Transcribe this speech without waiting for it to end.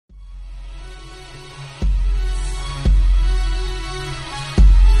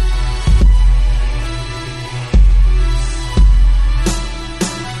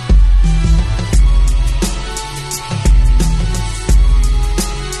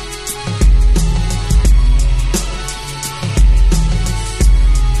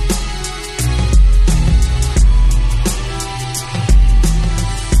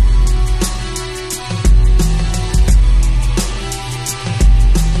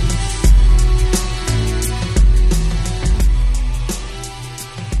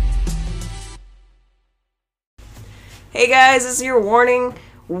Hey guys, this is your warning.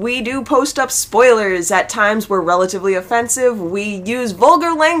 We do post up spoilers. At times we're relatively offensive. We use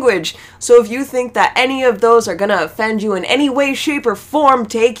vulgar language. So if you think that any of those are gonna offend you in any way, shape, or form,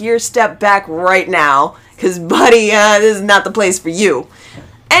 take your step back right now. Cause buddy, this is not the place for you.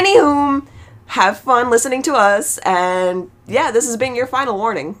 Anywho, have fun listening to us, and yeah, this has been your final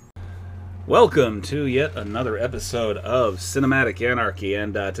warning. Welcome to yet another episode of Cinematic Anarchy,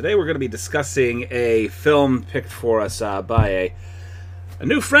 and today we're going to be discussing a film picked for us by a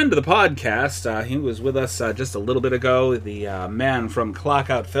new friend of the podcast. He was with us just a little bit ago, the man from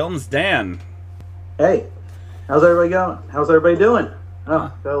Clockout Films, Dan. Hey, how's everybody going? How's everybody doing?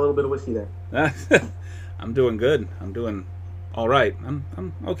 Oh, got a little bit of whiskey there. I'm doing good. I'm doing all right.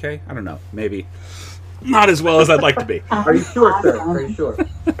 I'm okay. I don't know. Maybe not as well as I'd like to be. Are you sure, sir? Are you sure?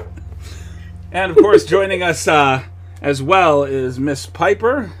 And, of course, joining us as well is Miss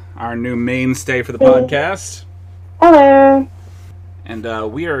Piper, our new mainstay for the podcast. Hello.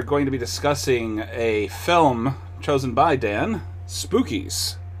 And we are going to be discussing a film chosen by Dan,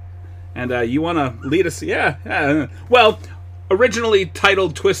 Spookies. And you want to lead us? Yeah. Well, originally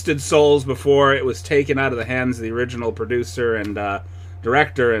titled Twisted Souls before it was taken out of the hands of the original producer and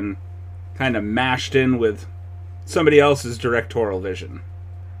director and kind of mashed in with somebody else's directorial vision.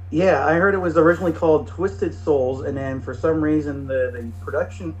 Yeah, I heard it was originally called Twisted Souls, and then for some reason the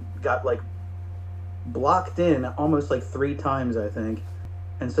production got blocked in almost 3 times, I think.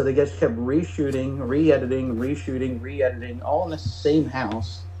 And so they just kept reshooting, re-editing, all in the same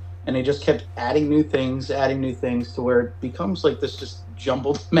house. And they just kept adding new things to where it becomes this just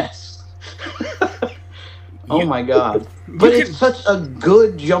jumbled mess. Oh my god. But it's such a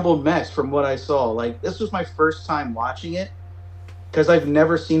good jumbled mess from what I saw. This was my first time watching it, because I've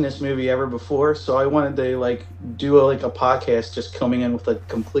never seen this movie ever before, so I wanted to do a podcast just coming in with a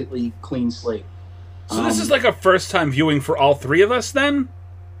completely clean slate. So this is a first time viewing for all three of us then?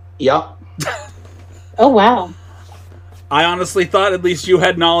 Yup. Oh wow. I honestly thought at least you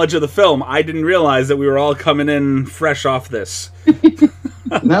had knowledge of the film. I didn't realize that we were all coming in fresh off this.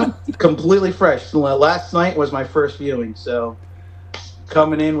 No, completely fresh. Last night was my first viewing, so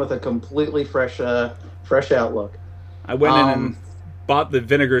coming in with a completely fresh outlook. I went in and bought the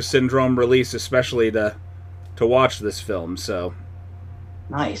Vinegar Syndrome release especially to watch this film, so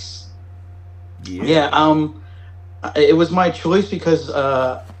nice. Yeah, it was my choice because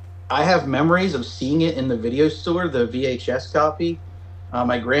I have memories of seeing it in the video store, the VHS copy.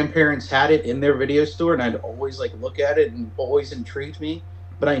 My grandparents had it in their video store, and I'd always look at it and always intrigued me,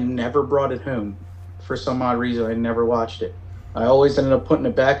 but I never brought it home. For some odd reason, I never watched it. I always ended up putting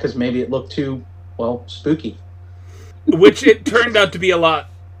it back because maybe it looked too, spooky. Which it turned out to be a lot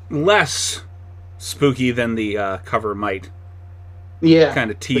less spooky than the cover might. Yeah, kind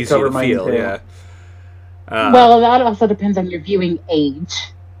of tease you to feel. Yeah. Well, that also depends on your viewing age.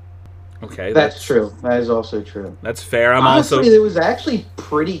 Okay, that's true. That is also true. That's fair. Honestly, it was actually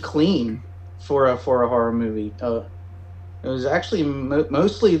pretty clean for a horror movie. It was actually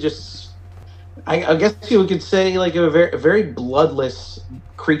mostly just, I guess you could say, a very bloodless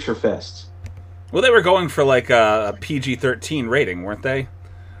creature fest. Well, they were going for a PG-13 rating, weren't they?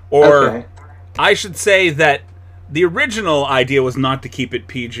 Or okay. I should say that the original idea was not to keep it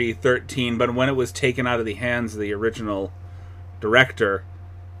PG-13, but when it was taken out of the hands of the original director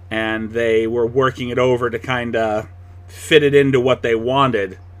and they were working it over to kind of fit it into what they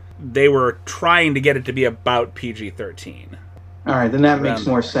wanted, they were trying to get it to be about PG-13. All right, then that makes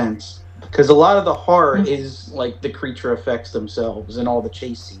more sense. Because a lot of the horror is the creature effects themselves and all the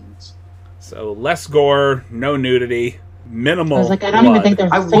chase scenes. So less gore, no nudity, minimal. I was I don't even think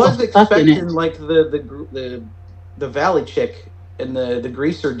there's. I was expecting the Valley chick and the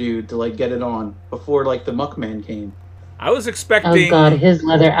greaser dude to get it on before the Muckman came. I was expecting. Oh god, his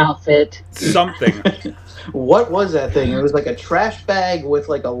leather outfit. Something. What was that thing? It was a trash bag with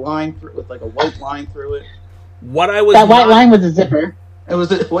a line with a white line through it. That white line was a zipper.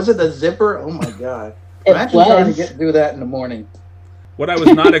 Was it the zipper? Oh my god! Imagine trying to do that in the morning. What I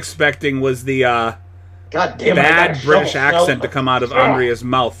was not expecting was the bad British accent to come out of Andrea's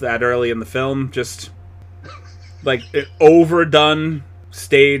mouth that early in the film. Just an overdone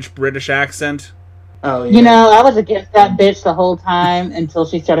stage British accent. Oh, yeah. I was against that bitch the whole time until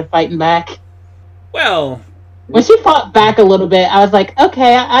she started fighting back. Well, when she fought back a little bit, I was like,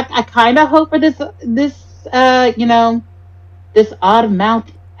 okay, I kind of hope for this odd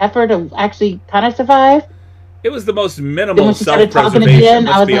mouth heifer to actually kind of survive. It was the most minimal self-preservation, again,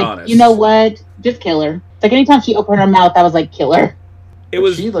 I was honest. You know what? Just kill her. Anytime she opened her mouth, I was kill her. It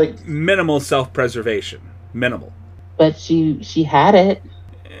was minimal self-preservation. Minimal. But she had it.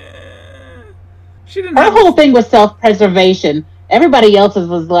 She didn't Her have... whole thing was self-preservation. Everybody else's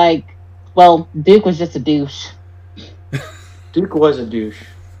was like, well, Duke was just a douche. Duke was a douche.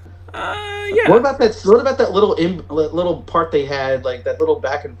 Yeah. What about that little part they had, like that little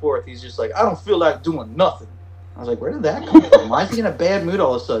back and forth? He's just like, I don't feel like doing nothing. I was like, where did that come from? Why is he in a bad mood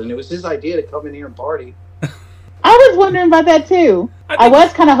all of a sudden? It was his idea to come in here and party. I was wondering about that too. I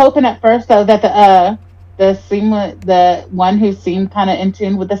was kind of hoping at first though that the one who seemed kind of in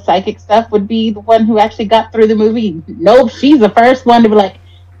tune with the psychic stuff would be the one who actually got through the movie. Nope, she's the first one to be like,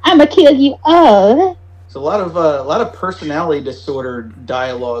 "I'm gonna kill you all." It's a lot of personality disorder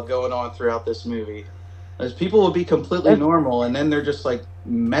dialogue going on throughout this movie. As people will be completely normal, and then they're just like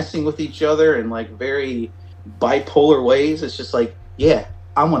messing with each other in like very bipolar ways. It's just like, yeah,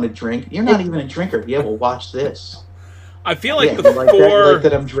 I want to drink. You're not even a drinker. Yeah, well, watch this. I feel like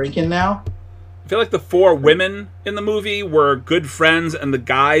that I'm drinking now. I feel like the 4 women in the movie were good friends, and the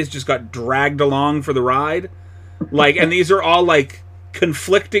guys just got dragged along for the ride. Like, and these are all like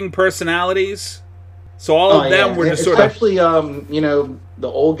conflicting personalities. So all of them were just especially the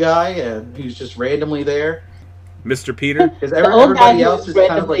old guy who's just randomly there, Mr. Peter. Because everybody else is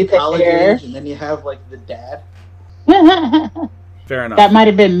kind of like college age, and then you have like the dad. Fair enough. That might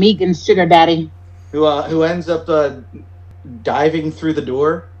have been Megan's sugar daddy, who ends up diving through the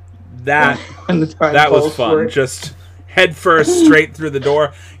door. That was fun. Just head first straight through the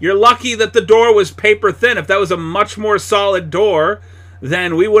door. You're lucky that the door was paper thin. If that was a much more solid door,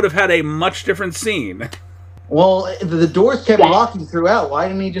 then we would have had a much different scene. Well, the doors kept locking throughout. Why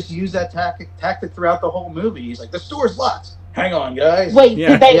didn't he just use that tactic throughout the whole movie? He's like, this door's locked. Hang on, guys. Wait,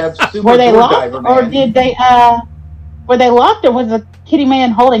 were they locked, or did they were they locked, or was the kitty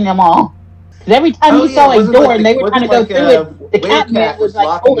man holding them all? Because every time you saw a door and they were trying to go through it, the cat man was like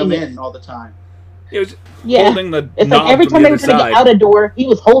locking them in all the time. It was holding the it's knob like every time they were trying to get out a door, he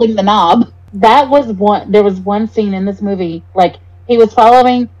was holding the knob. That was one. There was one scene in this movie, like he was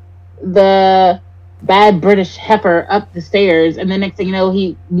following the bad British heifer up the stairs, and the next thing you know,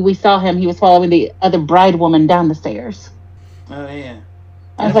 we saw him. He was following the other bride woman down the stairs. Oh yeah.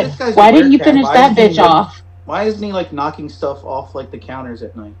 I was like, why didn't you finish that bitch off? Why isn't he like knocking stuff off like the counters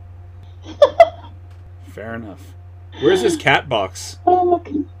at night? Fair enough. Where's his cat box?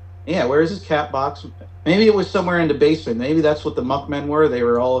 Yeah, where's his cat box? Maybe it was somewhere in the basement. Maybe that's what the muckmen were. They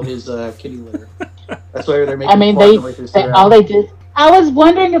were all of his kitty litter. That's why they're making. I mean, all they did. I was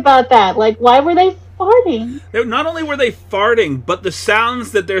wondering about that. Like, why were they farting? Not only were they farting, but the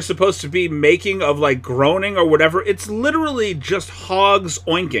sounds that they're supposed to be making of like groaning or whatever, it's literally just hogs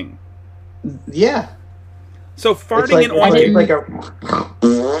oinking. Yeah. So farting and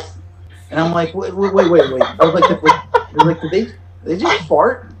oinking. And I'm like, wait. I was like, did they just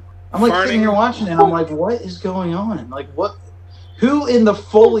fart? I'm like sitting here watching it, and I'm like, what is going on? Like, what? Who in the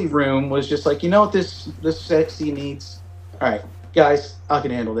Foley room was just like, you know what this sexy needs? All right, guys, I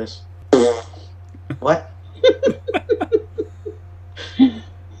can handle this. What?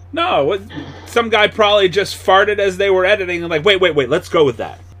 No, some guy probably just farted as they were editing, and like, wait, let's go with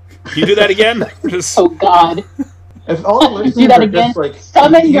that. Can you do that again? Oh God. If all the listeners do that are again? just like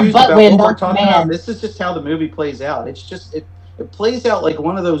Summon your confused butt about wind, what we're talking man. about, this is just how the movie plays out. It's just it plays out like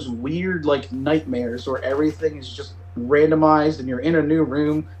one of those weird like nightmares where everything is just randomized and you're in a new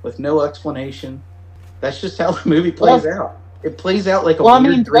room with no explanation. That's just how the movie plays out. It plays out like a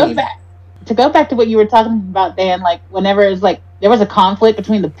weird dream. To go back to what you were talking about, Dan, like whenever it's like there was a conflict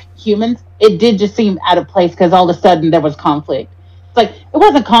between the humans, it did just seem out of place because all of a sudden there was conflict. It's like it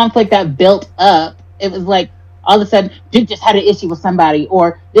wasn't conflict that built up. It was like all of a sudden Duke just had an issue with somebody,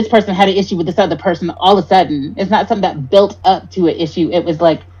 or this person had an issue with this other person. All of a sudden, it's not something that built up to an issue. It was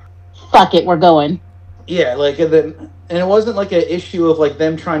like, fuck it, we're going. Yeah, like and it wasn't like an issue of like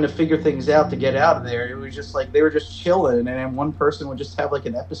them trying to figure things out to get out of there. It was just like they were just chilling, and then one person would just have like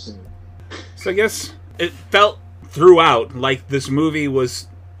an episode. So I guess it felt throughout like this movie was,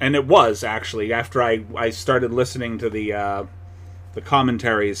 and it was actually after I started listening to the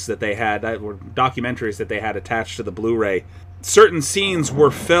commentaries that they had, or documentaries that they had attached to the Blu-ray. Certain scenes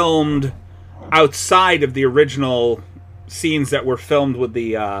were filmed outside of the original scenes that were filmed with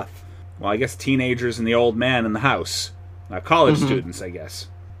the, I guess teenagers and the old man in the house. College students, I guess.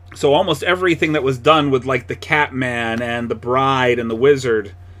 So almost everything that was done with, like, the Catman and the bride and the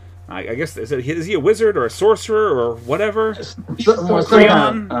wizard, I guess, is he a wizard or a sorcerer or whatever?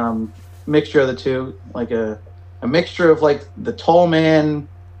 Some mixture of the two, like a mixture of like the tall man,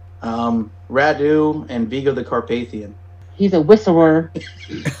 Radu, and Vigo the Carpathian. He's a whisperer.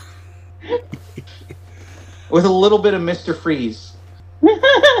 With a little bit of Mr. Freeze.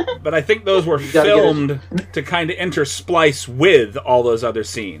 But I think those were filmed to kind of intersplice with all those other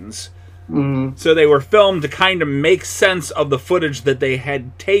scenes. So they were filmed to kind of make sense of the footage that they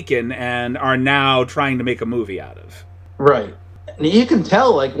had taken and are now trying to make a movie out of. Right. And you can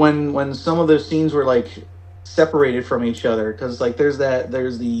tell, like, when some of those scenes were, like, separated from each other, because, like, there's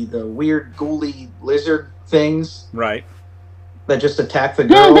the weird ghouly lizard things. Right. That just attack the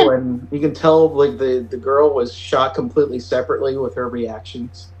girl, and you can tell, like, the girl was shot completely separately with her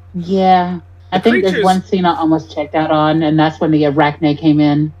reactions. Yeah. I think there's one scene I almost checked out on, and that's when the arachne came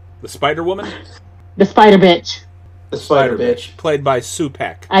in. The Spider Woman? The Spider Bitch. The Spider Bitch. Played by Sue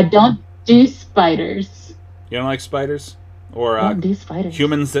Peck. I don't do spiders. You don't like spiders? Or I don't do spiders.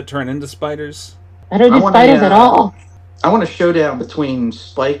 Humans that turn into spiders? I don't do spiders at all. I want a showdown between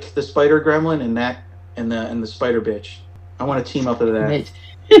Spike the Spider Gremlin and the Spider Bitch. I want to team up with that.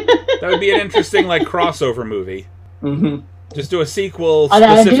 That would be an interesting, like, crossover movie. Mm-hmm. Just do a sequel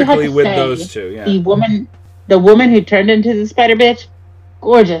specifically with those two. Yeah. The woman who turned into the Spider Bitch,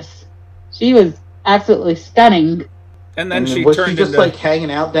 gorgeous. She was absolutely stunning. And then she was turned she just into... like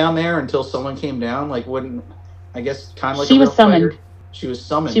hanging out down there until someone came down? Like, wouldn't I guess kind of like she was summoned. Spider. She was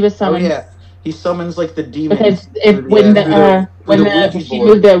summoned. She was summoned. Oh yeah, he summons like the demons. Because when she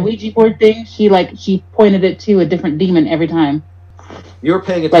moved the Ouija board thing, she pointed it to a different demon every time. You were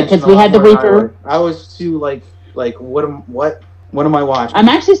paying attention. Because we had the Reaper. I was too like what am I watching? I'm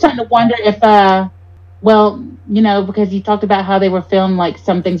actually starting to wonder if because you talked about how they were filmed, like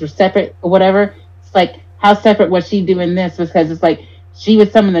some things were separate or whatever. It's like, how separate was she doing this? Because it's like she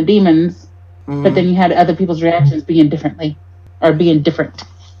would summon the demons, but then you had other people's reactions being different.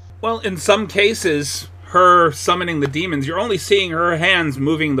 Well, in some cases, her summoning the demons, you're only seeing her hands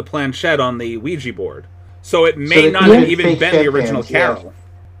moving the planchette on the Ouija board. So it may not have even been the original Carol.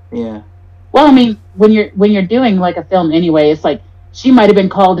 Yeah. Well, I mean, when you're doing like a film anyway, it's like she might have been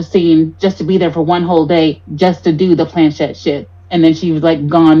called to scene just to be there for one whole day just to do the planchette shit, and then she was like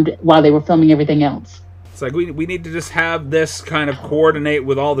gone while they were filming everything else. It's like we need to just have this kind of coordinate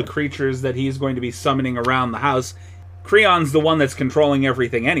with all the creatures that he's going to be summoning around the house. Creon's the one that's controlling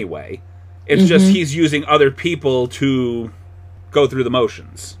everything anyway. It's just he's using other people to go through the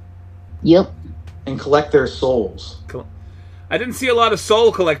motions. Yep. And collect their souls. I didn't see a lot of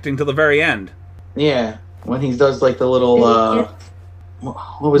soul collecting till the very end. Yeah, when he does like the little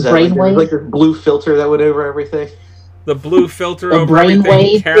what was that? Brainwave? Like this blue filter that went over everything. The blue filter over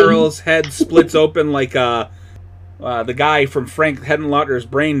everything. Carol's head splits open like the guy from Frank Henenlotter's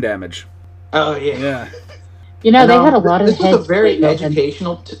Brain Damage. Oh yeah. Yeah. You know, they had a lot of This was a very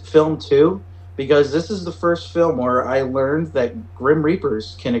educational film too, because this is the first film where I learned that Grim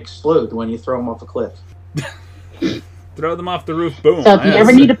Reapers can explode when you throw them off a cliff. Throw them off the roof, boom. So if you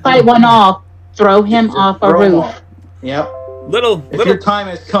ever need to fight one off, throw him off a roof. Yep. If your time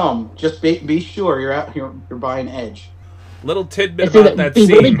has come, just be sure you're out here. You're buying edge. Little tidbit about that scene.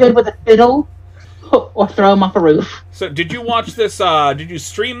 Be really good with a fiddle, or throw him off a roof. So, did you watch this? Did you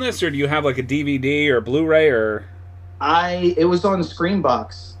stream this, or do you have like a DVD or Blu-ray or? It was on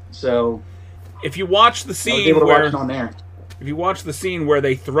Screenbox, so. If you watch the scene I was able to watch it on there. If you watch the scene where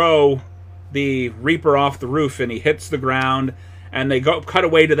they throw the Reaper off the roof and he hits the ground, and they cut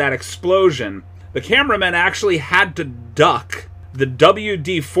away to that explosion, the cameraman actually had to duck the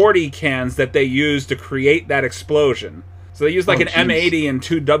WD-40 cans that they used to create that explosion. So they used like an M80 and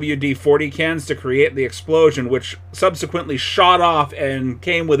 2 WD-40 cans to create the explosion, which subsequently shot off and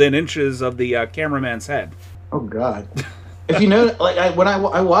came within inches of the cameraman's head. Oh God! If you know, like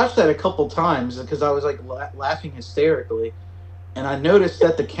I watched that a couple times because I was like laughing hysterically, and I noticed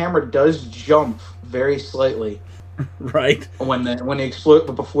that the camera does jump very slightly. Right. When they explode,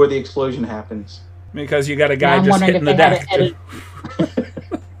 but before the explosion happens. Because you got a guy just hitting the deck.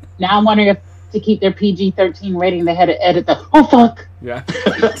 Now I'm wondering if, to keep their PG-13 rating, they had to edit the "oh fuck." Yeah.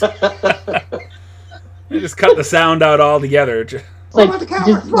 They just cut the sound out altogether. Cut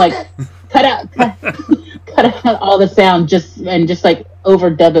out all the sound, just like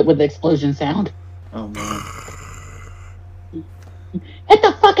overdub it with the explosion sound. Oh man! Hit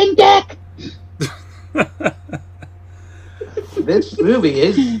the fucking deck. This movie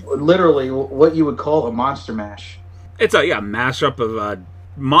is literally what you would call a monster mash. It's a mashup of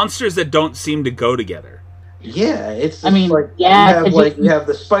monsters that don't seem to go together. Yeah, it's. You have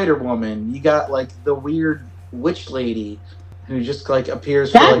the Spider Woman. You got like the weird witch lady who just like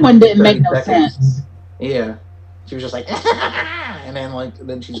appears. That for, like, one didn't make no seconds. sense. Yeah, she was just like, and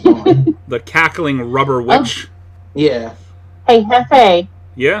then she's gone. The cackling rubber witch. Yeah. Hey, Hefe.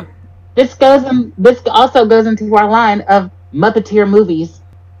 Yeah. This also goes into our line of Muppeteer movies.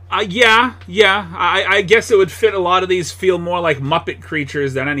 Yeah. I guess it would fit. A lot of these feel more like Muppet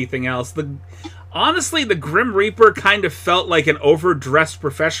creatures than anything else. Honestly, the Grim Reaper kind of felt like an overdressed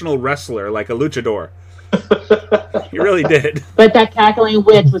professional wrestler, like a luchador. He really did. But that cackling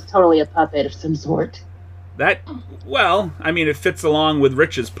witch was totally a puppet of some sort. Well, I mean, it fits along with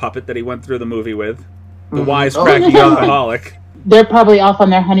Rich's puppet that he went through the movie with. The wisecracking alcoholic. They're probably off on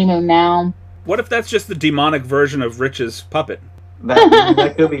their honeymoon now. What if that's just the demonic version of Rich's puppet?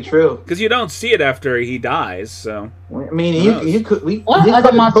 That could be true. Because you don't see it after he dies, so... I mean, you could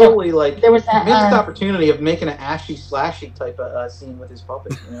totally, like, there was that, missed opportunity of making an ashy slashy type of scene with his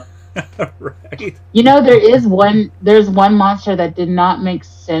puppet, you know? Right. You know, there's one monster that did not make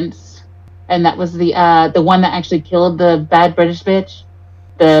sense, and that was the one that actually killed the bad British bitch,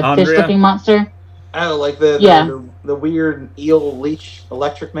 the fish-looking monster. Oh, like the weird eel leech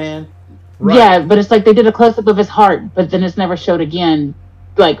electric man? Right. Yeah, but it's like they did a close-up of his heart, but then it's never showed again.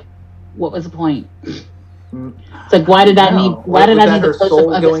 Like, what was the point? It's like, why did I need the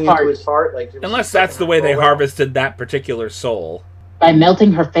close-up of his heart? Like, unless that's the way they harvested that particular soul. By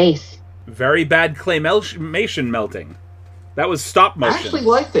melting her face. Very bad claymation melting. That was stop motion. I actually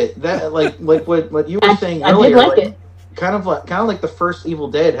liked it. That like what you were saying earlier. I did like it. Kind of like the first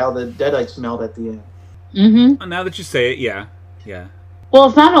Evil Dead, how the Deadites smelled at the end. Mm-hmm. Now that you say it, yeah. Well,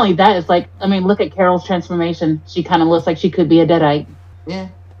 it's not only that. It's like, I mean, look at Carol's transformation. She kind of looks like she could be a Deadite. Yeah,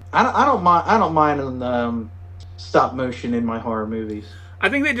 I don't mind stop motion in my horror movies. I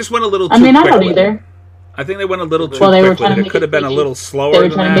think they just went a little too quick. I don't either. I think they went a little too quick with it. It could have been a little slower. They were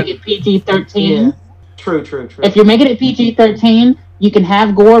trying to make it PG-13. Yeah. True. If you're making it PG-13, you can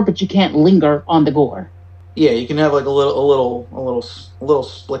have gore, but you can't linger on the gore. Yeah, you can have like a little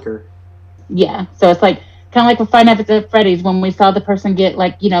splicker. Yeah, so it's like kind of like with Five Nights at Freddy's when we saw the person get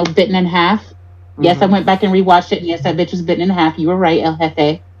bitten in half. Mm-hmm. Yes, I went back and rewatched it, and yes, that bitch was bitten in half. You were right, El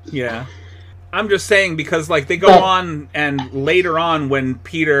Jefe. Yeah. I'm just saying because they go on, and later on when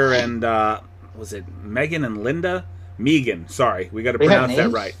Peter and was it Megan and Linda? Megan, sorry, we got to pronounce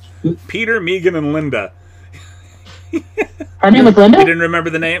that right. Peter, Megan, and Linda. Her name was Linda? You didn't remember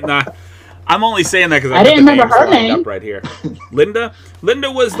the name? Nah. I'm only saying that because I didn't remember her name. Up right here. Linda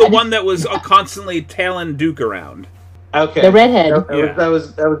was the one that was constantly tailing Duke around. Okay. The redhead. That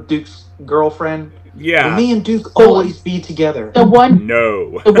was Duke's girlfriend. Yeah. And me and Duke always be together. The one.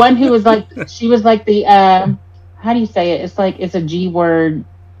 No. The one who was like, she was like the how do you say it? It's like it's a G word.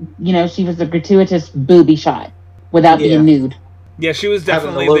 You know, she was a gratuitous booby shot without being nude. Yeah, she was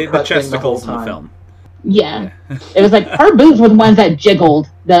definitely the chesticles in the film. Yeah. It was like her boobs were the ones that jiggled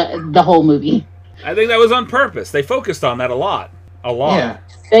the whole movie. I think that was on purpose. They focused on that a lot. Yeah.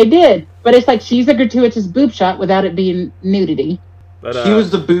 They did. But it's like she's a gratuitous boob shot without it being nudity. But, she was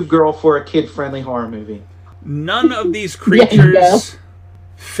the boob girl for a kid-friendly horror movie. None of these creatures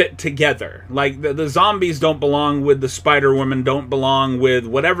fit together. Like, the zombies don't belong with the Spider-Woman, don't belong with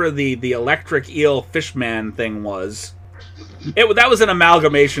whatever the electric eel fishman thing was. That was an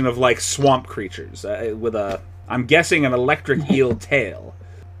amalgamation of, like, swamp creatures with I'm guessing, an electric eel tail.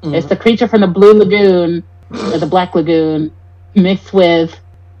 It's the creature from the Blue Lagoon, or the Black Lagoon, mixed with,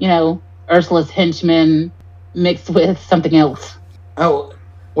 Ursula's henchman, mixed with something else. Oh,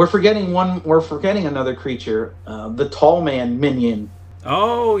 we're forgetting another creature, the Tall Man Minion.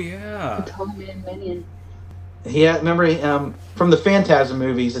 Oh, yeah. The Tall Man Minion. Yeah, remember, from the Phantasm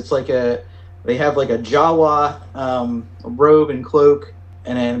movies, it's like they have like a Jawa robe and cloak,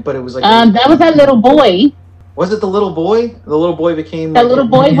 but it was like that was that little boy. Was it the little boy? The little boy became that little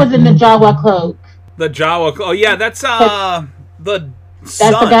boy was in the Jawa cloak. The Jawa cloak. Oh yeah, that's the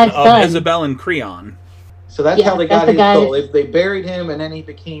son of Isabel and Creon. So that's how they got his soul. They buried him, and then he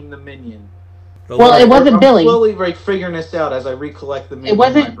became the minion. It wasn't Billy. I'm slowly figuring this out as I recollect the movie. It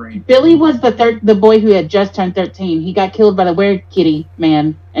wasn't in my brain. Billy was the boy who had just turned 13. He got killed by the Were-Kitty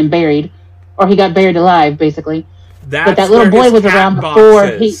man and buried, or he got buried alive, basically. But that little boy was around before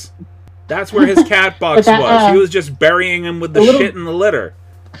he. That's where his cat box was. He was just burying him with the shit in the litter.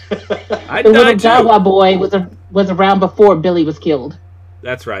 The little Jawa boy was around before Billy was killed.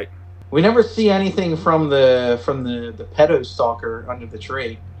 That's right. We never see anything from the pedo stalker under the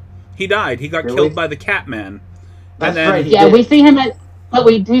tree. He died. He got killed by the cat man. That's right. Yeah, we see him but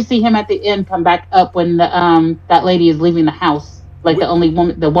we do see him at the end come back up when that lady is leaving the house, like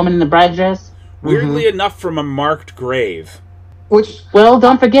the woman in the bride dress. Weirdly enough, from a marked grave. Well,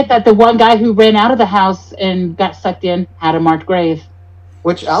 don't forget that the one guy who ran out of the house and got sucked in had a marked grave.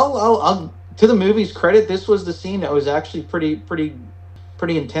 Which I'll to the movie's credit, this was the scene that was actually pretty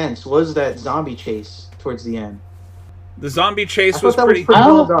intense. Was that zombie chase towards the end? The zombie chase was pretty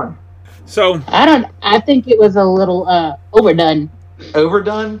well done. So I think it was a little overdone.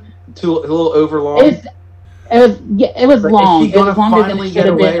 Overdone? A little overlong. It was long. It was longer than it should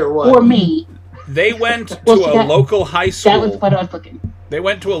have been for me. They went to a local high school. That was what I was looking. They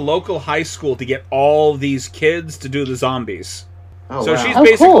went to a local high school to get all these kids to do the zombies. Oh, so wow. she's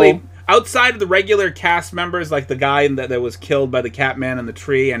basically cool. outside of the regular cast members, like the guy that was killed by the Catman in the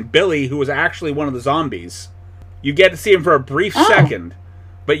tree, and Billy, who was actually one of the zombies. You get to see him for a brief second,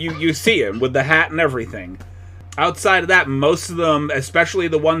 but you see him with the hat and everything. Outside of that, most of them, especially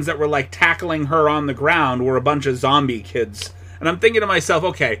the ones that were like tackling her on the ground, were a bunch of zombie kids. And I'm thinking to myself,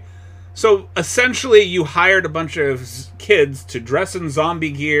 okay, so essentially you hired a bunch of kids to dress in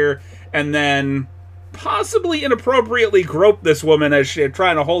zombie gear and then possibly inappropriately grope this woman as she's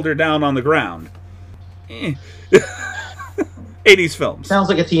trying to hold her down on the ground. 80s films. Sounds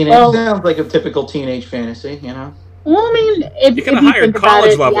like sounds like a typical teenage fantasy, you know? Well, I mean, if you can hire think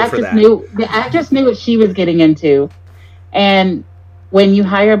college about it, level for that. The actress knew what she was getting into. And when you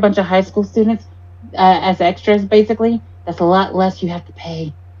hire a bunch of high school students as extras, basically, that's a lot less you have to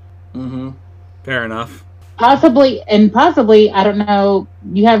pay. Mm-hmm. Fair enough. Possibly, I don't know,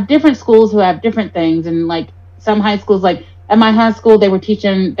 you have different schools who have different things. And, like, some high schools, like, at my high school, they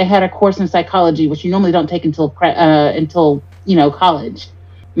had a course in psychology, which you normally don't take until college.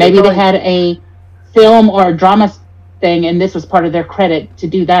 Maybe they had a film or a drama thing, and this was part of their credit to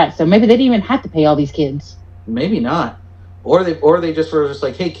do that. So maybe they didn't even have to pay all these kids. Maybe not. Or they just were just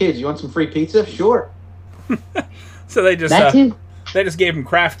like, hey kids, you want some free pizza? Sure. So they just they just gave him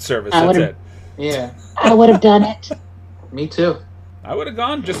craft service. That's it. Yeah. I would have done it. Me too. I would have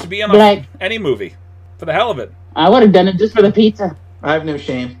gone just to be in any movie for the hell of it. I would have done it just for the pizza. I have no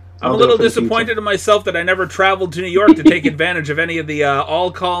shame. I'm a little disappointed in myself that I never traveled to New York to take advantage of any of the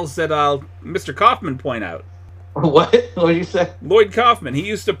all calls that Mr. Kaufman point out. What? What did you say? Lloyd Kaufman. He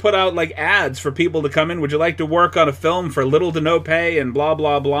used to put out like ads for people to come in. Would you like to work on a film for little to no pay and blah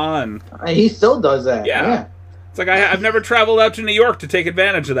blah blah? And he still does that. Yeah. It's like I've never traveled out to New York to take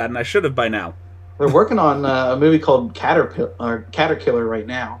advantage of that, and I should have by now. They're working on a movie called Caterkiller right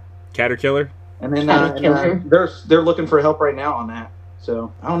now. Caterkiller. And then they're looking for help right now on that.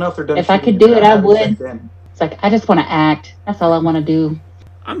 So I don't know if they're done. If I could do it, I would. It's like I just want to act. That's all I want to do.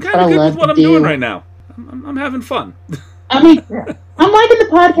 I'm kind of good with what I'm doing right now. I'm having fun. I mean, I'm liking the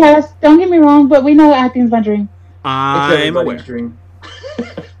podcast. Don't get me wrong, but we know acting's my dream. I'm aware. Dream.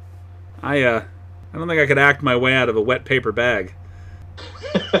 I don't think I could act my way out of a wet paper bag.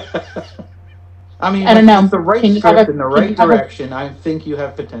 I mean, I don't know. With the right script in the right direction, I think you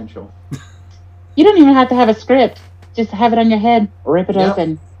have potential. You don't even have to have a script. Just have it on your head. Rip it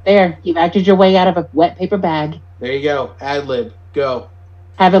open. There, you've acted your way out of a wet paper bag. There you go. Ad lib. Go.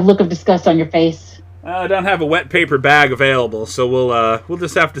 Have a look of disgust on your face. I don't have a wet paper bag available, so we'll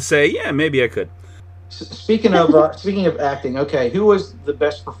just have to say, yeah, maybe I could. Speaking of acting, okay, who was the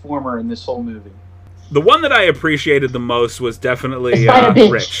best performer in this whole movie? The one that I appreciated the most was definitely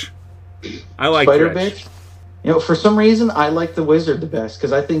Rich. I like Spider Rich. Bitch. You know, for some reason, I like the Wizard the best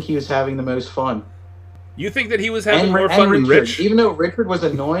because I think he was having the most fun. You think that he was having more fun than Rich? Even though Richard was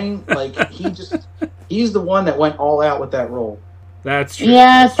annoying, like he's the one that went all out with that role. That's true.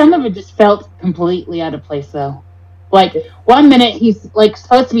 Yeah, some of it just felt completely out of place though. Like 1 minute he's like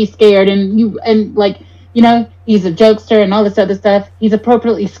supposed to be scared and he's a jokester and all this other stuff. He's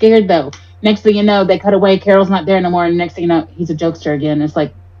appropriately scared though. Next thing you know, they cut away, Carol's not there no more, and next thing you know, he's a jokester again. It's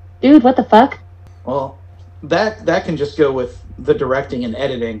like, dude, what the fuck? Well, that can just go with the directing and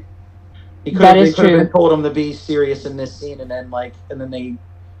editing. They could have told him to be serious in this scene, and then they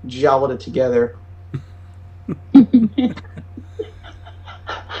jowled it together. I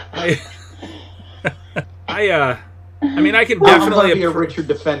mean, I can definitely be a Richard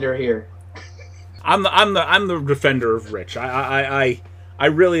defender here. I'm the defender of Rich. I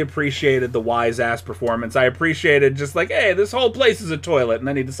really appreciated the wise ass performance. I appreciated just like, hey, this whole place is a toilet, and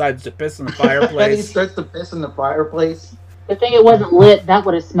then he decides to piss in the fireplace. He starts to piss in the fireplace. The thing it wasn't lit, that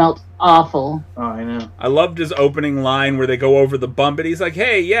would have smelled awful. Oh, I know. I loved his opening line where they go over the bump, and he's like,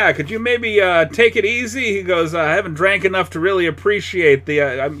 hey, yeah, could you maybe take it easy? He goes, I haven't drank enough to really appreciate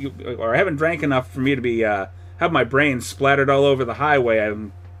or I haven't drank enough for me to be, have my brain splattered all over the highway.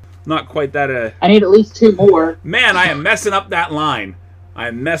 I'm not quite that, I need at least 2 more. Man, I am messing up that line.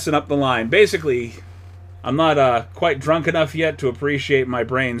 I'm messing up the line. Basically, I'm not quite drunk enough yet to appreciate my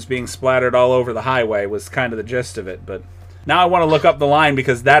brains being splattered all over the highway was kind of the gist of it, but now I want to look up the line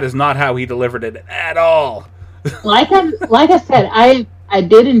because that is not how he delivered it at all. Like I said, I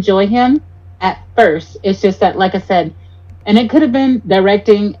did enjoy him at first. It's just that, like I said, and it could have been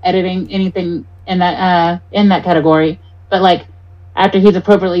directing, editing, anything in that category. But like after he's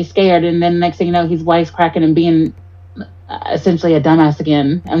appropriately scared, and then next thing you know, he's wisecracking and being essentially a dumbass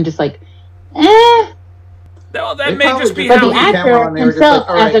again. I'm just like, eh. Well, that may just be but how the he... actor himself,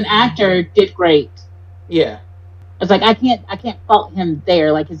 as an actor, did great. Yeah. It's like I can't fault him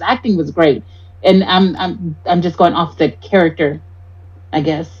there. Like his acting was great, and I'm just going off the character, I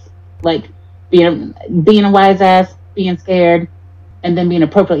guess. Like being a wise ass, being scared, and then being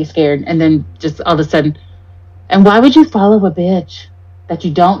appropriately scared, and then just all of a sudden, and why would you follow a bitch that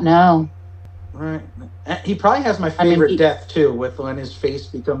you don't know? Right. He probably has my favorite death too, with when his face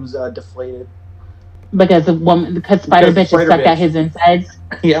becomes deflated. Because Spider Bitch is stuck at his insides.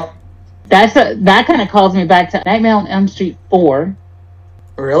 Yep. That kind of calls me back to Nightmare on Elm Street 4.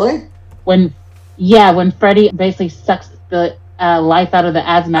 Really? When Freddy basically sucks the life out of the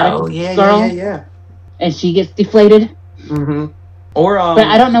asthmatic girl. Yeah. And she gets deflated. Mm-hmm. Or but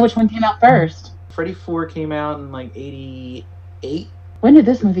I don't know which one came out first. Freddy 4 came out in like 88. When did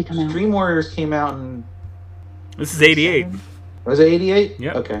this movie come out? Dream Warriors came out in... This is 88. Was it 88?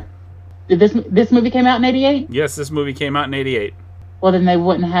 Yeah. Okay. Did this movie came out in 88? Yes, this movie came out in 88. Well, then they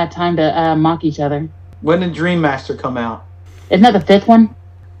wouldn't have had time to mock each other. When did Dream Master come out? Isn't that the fifth one?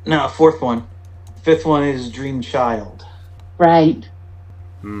 No, fourth one. Fifth one is Dream Child. Right.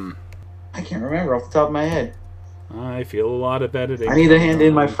 I can't remember off the top of my head. I feel a lot of editing. I need to hand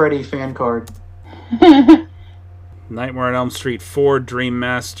in my Freddy fan card. Nightmare on Elm Street 4 Dream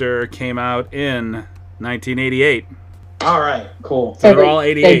Master came out in 1988. All right, cool. So they're all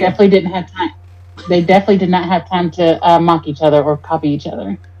 88. They definitely didn't have time. They definitely did not have time to mock each other or copy each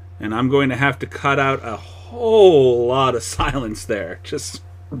other. And I'm going to have to cut out a whole lot of silence there. Just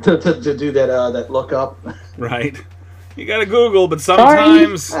to do that look up. Right. You gotta Google, but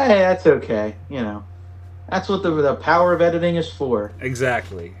sometimes... Sorry. Hey, that's okay. You know. That's what the power of editing is for.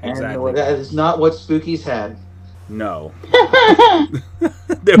 Exactly. And that is not what Spookies had. No.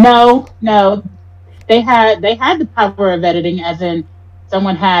 No. They had the power of editing, as in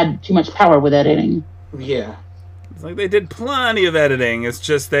someone had too much power with editing. Yeah. It's like they did plenty of editing. It's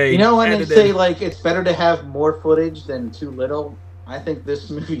just they... You know when they say, like, it's better to have more footage than too little? I think this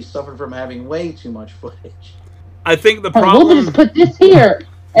movie suffered from having way too much footage. I think the problem... We'll just put this here,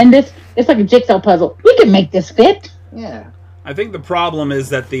 and this... It's like a jigsaw puzzle. We can make this fit. Yeah. I think the problem is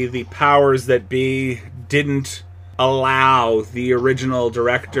that the powers that be didn't allow the original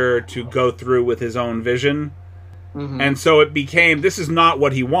director to go through with his own vision. Mm-hmm. And so it became, this is not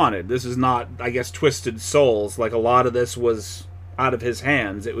what he wanted. This is not, I guess, Twisted Souls. Like, a lot of this was out of his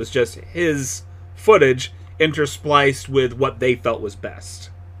hands. It was just his footage interspliced with what they felt was best.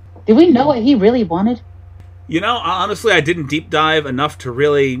 Do we know what he really wanted? You know, honestly, I didn't deep dive enough to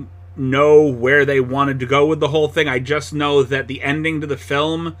really know where they wanted to go with the whole thing. I just know that the ending to the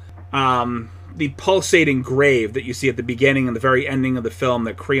film, the pulsating grave that you see at the beginning and the very ending of the film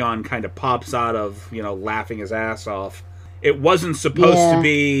that Creon kind of pops out of, you know, laughing his ass off. It wasn't supposed to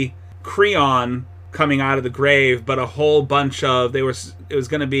be Creon coming out of the grave, but a whole bunch of... It was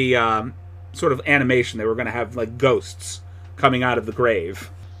going to be sort of animation. They were going to have, like, ghosts coming out of the grave.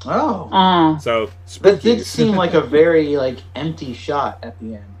 Oh. So, Spookies. That did seem like a very, like, empty shot at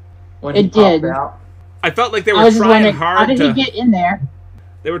the end. When he popped out. I felt like they were trying hard how did he get in there?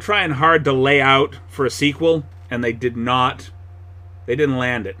 They were trying hard to lay out for a sequel, and they did not. They didn't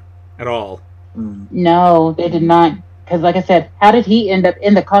land it at all. No, they did not. Because, like I said, how did he end up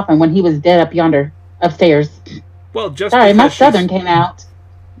in the coffin when he was dead up yonder, upstairs? Well, just sorry, my Southern came out.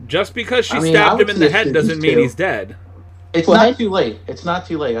 Just because she stabbed him in the head doesn't mean he's dead. It's not too late. It's not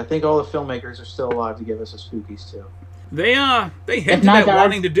too late. I think all the filmmakers are still alive to give us a Spookies too. They hinted at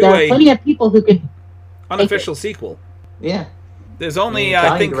wanting to do there are plenty of people who could unofficial sequel. Yeah. There's only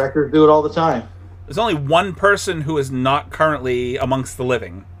I think directors do it all the time. There's only one person who is not currently amongst the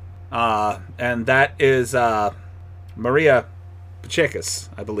living, and that is Maria Pacheco,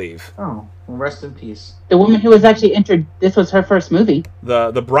 I believe. Oh, well, rest in peace. The woman who was actually entered. This was her first movie.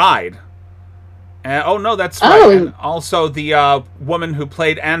 The Bride. Oh no, that's right. And also the woman who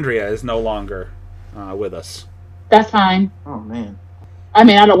played Andrea is no longer with us. That's fine. Oh man. I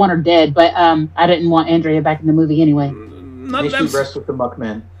mean, I don't want her dead, but I didn't want Andrea back in the movie anyway. None of them. Rest with the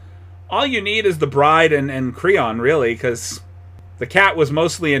Muckmen. All you need is the Bride and Creon, really, because the cat was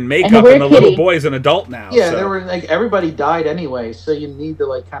mostly in makeup, and the little boy's an adult now. Yeah, there were like everybody died anyway, so you need to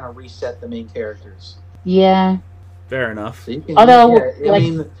like kind of reset the main characters. Yeah. Fair enough. So although, I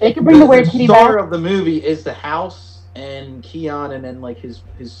mean, they could bring the weird kitty back. The star of the movie is the house and Keon, and then like his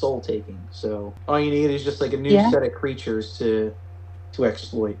soul taking. So all you need is just like a new set of creatures to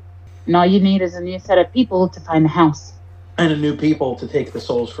exploit. And all you need is a new set of people to find the house. And a new people to take the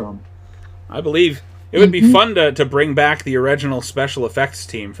souls from. I believe it would be fun to bring back the original special effects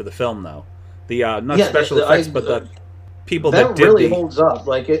team for the film, though. The not special effects, but the people that did really holds up.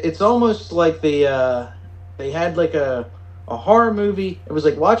 Like it's almost like they They had like a horror movie. It was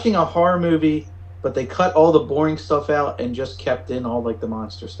like watching a horror movie, but they cut all the boring stuff out and just kept in all like the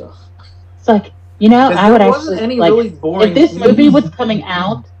monster stuff. It's like, I would actually any really boring if this movie was coming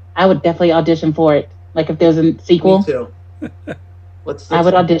out, I would definitely audition for it. Like if there's a sequel. Me too. I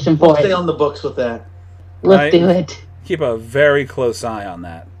would audition for it. Stay on the books with that. Let's do it. Keep a very close eye on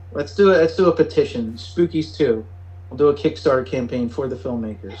that. Let's do it. Let's do a petition. Spookies 2. We'll do a Kickstarter campaign for the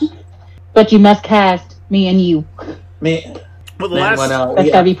filmmakers. But you must cast me and you. Me. Well, that's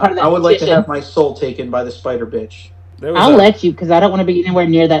gotta be part of that I would like to petition. have my soul taken by the spider bitch. I'll let you, because I don't want to be anywhere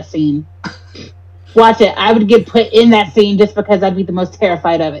near that scene. Watch it. I would get put in that scene just because I'd be the most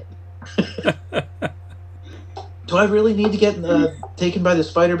terrified of it. Do I really need to get taken by the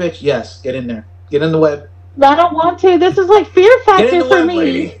spider bitch? Yes. Get in there. Get in the web. I don't want to. This is like Fear Factor Get in the for web, me.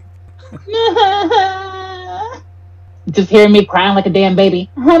 lady. Just hearing me crying like a damn baby.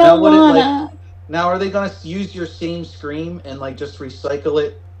 I don't wanna. Now, are they going to use your same scream and like just recycle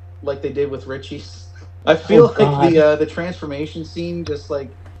it like they did with Richie's? I feel like the transformation scene just like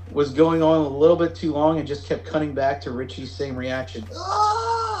was going on a little bit too long and just kept cutting back to Richie's same reaction.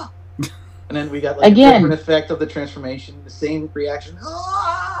 Ah! And then we got like a different effect of the transformation, the same reaction.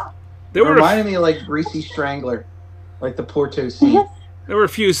 Ah! It reminded me of like Greasy Strangler, like the Porto scene. There were a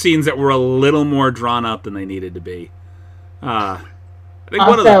few scenes that were a little more drawn up than they needed to be. I think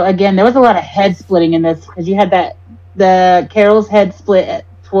also, again, there was a lot of head splitting in this because you had the Carol's head split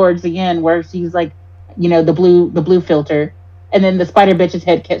towards the end where she's like, the blue filter, and then the spider bitch's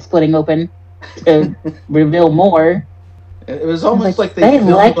head kept splitting open to reveal more. It was almost like they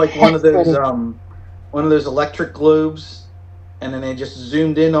filmed like one of those electric globes, and then they just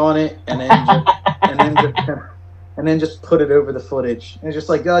zoomed in on it, and then just put it over the footage. And it's just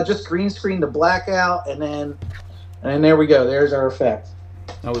like just green screen the blackout, and then there we go. There's our effect.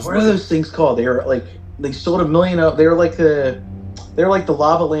 What are those things called? They sold 1 million of. They're like the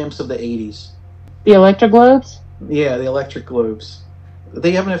lava lamps of the 80s. The electric globes? Yeah, the electric globes. Do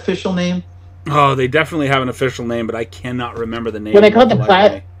they have an official name? Oh, they definitely have an official name, but I cannot remember the name. Were they called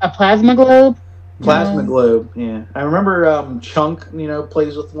a plasma globe? Plasma globe, yeah. I remember Chunk,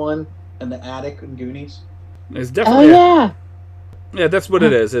 plays with one in the attic in Goonies. It's definitely yeah, that's what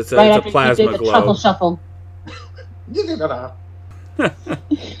it is. It's a plasma globe. Chuckle shuffle.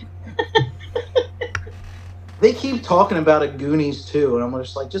 They keep talking about it Goonies too, and I'm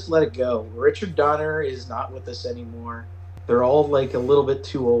just like, just let it go. Richard Donner is not with us anymore. They're all like a little bit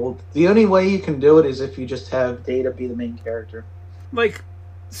too old. The only way you can do it is if you just have Data be the main character.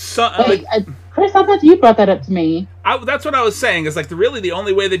 Chris, I thought you brought that up to me. That's what I was saying. Is like really the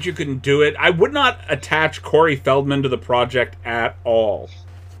only way that you can do it. I would not attach Corey Feldman to the project at all.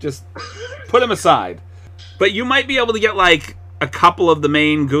 Just put him aside. But you might be able to get like a couple of the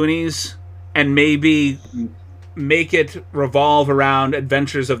main Goonies and maybe make it revolve around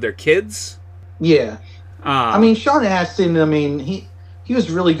adventures of their kids. Yeah. Sean Astin, he was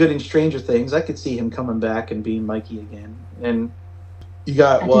really good in Stranger Things. I could see him coming back and being Mikey again. And you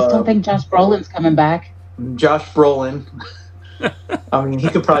got... I just don't think Josh Brolin's coming back. Josh Brolin. He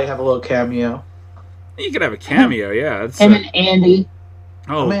could probably have a little cameo. You could have a cameo, yeah. Him and Andy.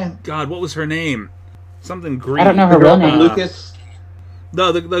 Oh, man. God, what was her name? Something green. I don't know her real name. Lucas?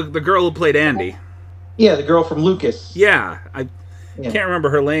 No, the girl who played Andy. Yeah, the girl from Lucas. Yeah, I can't remember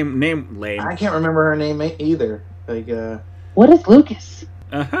her name. I can't remember her name either. What is Lucas?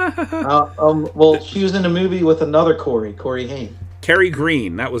 Well, she was in a movie with another Corey Haim. Carrie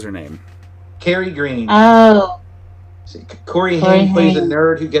Green, that was her name. Carrie Green. Oh. See, Corey Haim plays a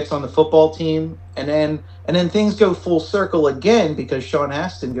nerd who gets on the football team, and then things go full circle again because Sean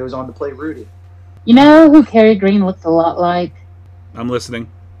Astin goes on to play Rudy. You know who Carrie Green looks a lot like? I'm listening.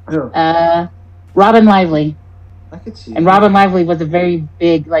 Robin Lively. I could see. And Robin Lively was a very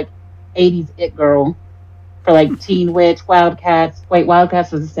big, 80s it girl for, Teen Witch, Wildcats. Wait,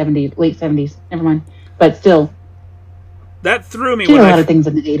 Wildcats was the 70s, late 70s. Never mind. But still. That threw me she did a lot of things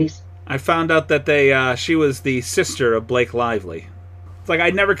in the 80s. I found out that she was the sister of Blake Lively. It's like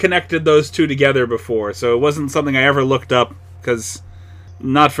I'd never connected those two together before, so it wasn't something I ever looked up, because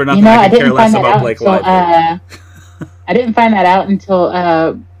not for nothing I could care less about Blake Lively. I didn't find that out until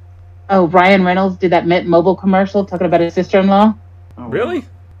Ryan Reynolds did that Mint Mobile commercial talking about his sister-in-law. Oh, really?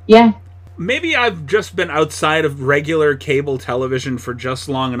 Yeah. Maybe I've just been outside of regular cable television for just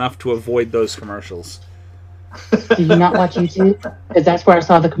long enough to avoid those commercials. Did you not watch YouTube? Because that's where I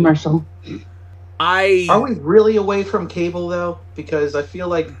saw the commercial. Are we really away from cable, though? Because I feel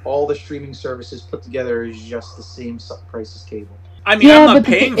like all the streaming services put together is just the same price as cable. I'm not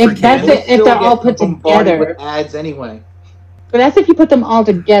paying for cable. If they're all put together. With ads anyway. But that's if you put them all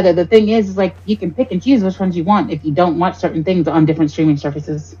together. The thing is like you can pick and choose which ones you want if you don't watch certain things on different streaming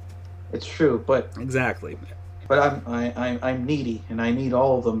services. It's true, but exactly. But I'm needy, and I need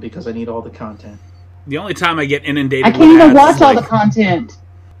all of them because I need all the content. The only time I get inundated, I can't even watch all the content.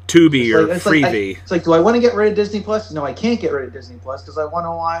 Tubi or Freevee. It's like, do I want to get rid of Disney Plus? No, I can't get rid of Disney Plus because I want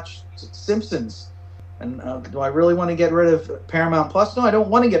to watch Simpsons. And do I really want to get rid of Paramount Plus? No, I don't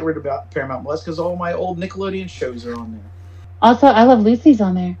want to get rid of Paramount Plus because all my old Nickelodeon shows are on there. Also, I Love Lucy's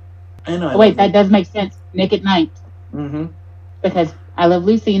on there. I know. Wait, that does make sense. Nick at Night. Mm-hmm. Because I Love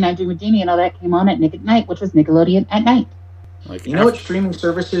Lucy and I Dream of Jeannie and all that came on at Nick at Night, which was Nickelodeon at night. Like, you know what streaming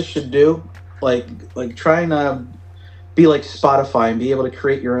services should do? Like try and be like Spotify and be able to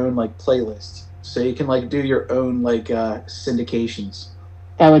create your own like playlists, so you can like do your own like syndications.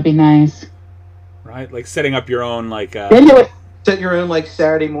 That would be nice. Right, like setting up your own like. Then they would set your own like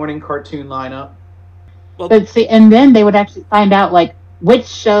Saturday morning cartoon lineup. Well, but see, and then they would actually find out like which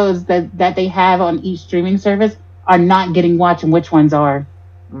shows that they have on each streaming service are not getting watched and which ones are.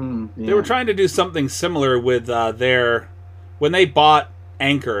 Yeah. They were trying to do something similar with when they bought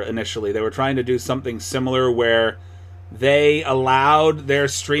Anchor initially. They were trying to do something similar where they allowed their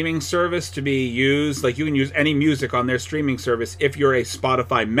streaming service to be used, like you can use any music on their streaming service if you're a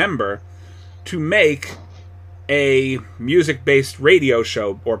Spotify member, to make a music-based radio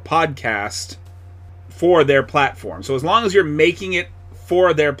show or podcast for their platform. So as long as you're making it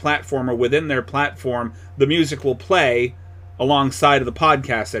for their platform or within their platform, the music will play alongside of the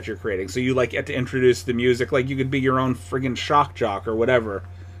podcast that you're creating. So you like get to introduce the music, like you could be your own friggin' shock jock or whatever.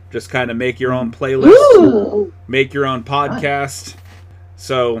 Just kind of make your own playlist, Ooh. Make your own podcast.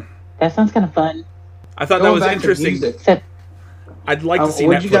 So that sounds kind of fun. I thought that was interesting. I'd like to see.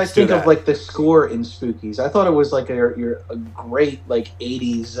 What Netflix did you guys think do of like the score in Spookies? I thought it was like a great like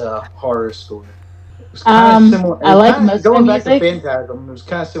 80s horror score. It was kind of similar. I like most of the going back to music. Phantasm. It was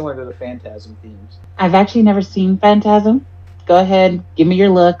kind of similar to the Phantasm themes. I've actually never seen Phantasm. Go ahead, give me your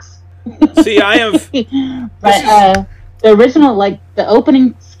looks. See, I have. But the original, like the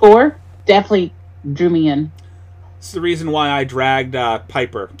opening score, definitely drew me in. It's the reason why I dragged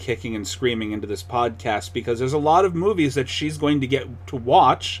Piper kicking and screaming into this podcast, because there's a lot of movies that she's going to get to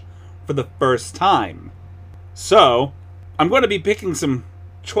watch for the first time. So, I'm going to be picking some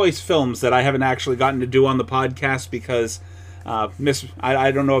choice films that I haven't actually gotten to do on the podcast because I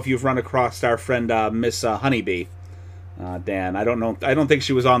don't know if you've run across our friend Miss Honeybee, Dan. I don't know. I don't think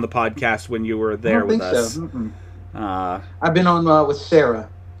she was on the podcast when you were there with us. So. I've been on with Sarah.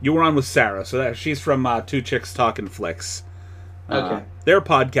 You were on with Sarah, so she's from Two Chicks Talking Flicks. Okay. Their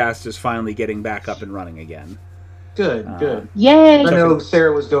podcast is finally getting back up and running again. Good. Yay! I know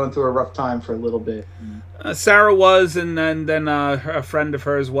Sarah was going through a rough time for a little bit. Sarah was, and then a friend of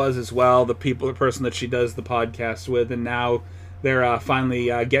hers was as well. The person that she does the podcast with, and now they're finally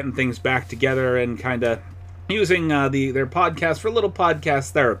getting things back together and kind of using their podcast for a little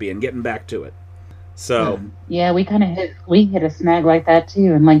podcast therapy and getting back to it. So yeah, we kind of hit a snag like that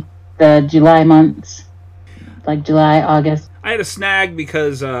too in like the July months, like July, August. I had a snag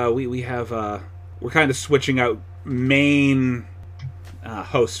because we're kind of switching out main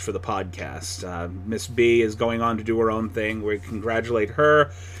hosts for the podcast. Miss B is going on to do her own thing. We congratulate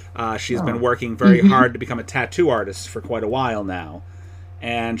her. She's been working very hard to become a tattoo artist for quite a while now,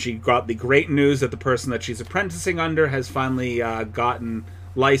 and she got the great news that the person that she's apprenticing under has finally gotten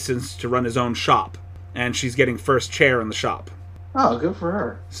licensed to run his own shop. And she's getting first chair in the shop. Oh, good for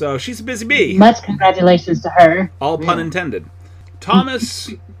her. So she's a busy bee. Much congratulations to her. All pun intended. Thomas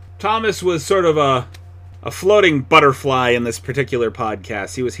was sort of a floating butterfly in this particular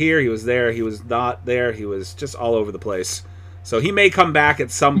podcast. He was here, he was there, he was not there, he was just all over the place. So he may come back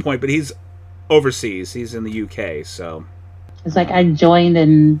at some point, but he's overseas. He's in the UK, so. It's like I joined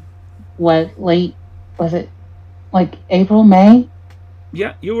in, late, was it like April, May?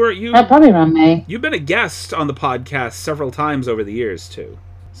 Yeah, probably around May. You've been a guest on the podcast several times over the years too.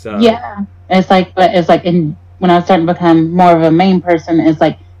 So yeah, it's like when I was starting to become more of a main person, it's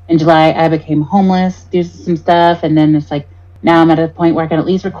like in July I became homeless, do some stuff, and then it's like now I'm at a point where I can at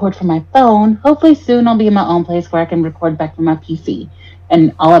least record from my phone. Hopefully soon I'll be in my own place where I can record back from my PC,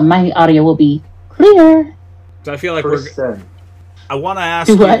 and all of my audio will be clear. So I feel like I want to ask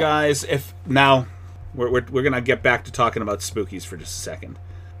you guys if now. We're gonna get back to talking about Spookies for just a second.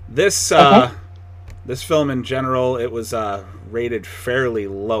 This this film in general, it was rated fairly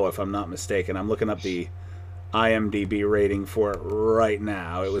low, if I'm not mistaken. I'm looking up the IMDb rating for it right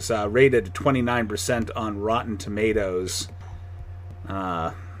now. It was rated 29% on Rotten Tomatoes.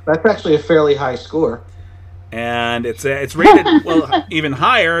 That's actually a fairly high score. And it's rated, well, even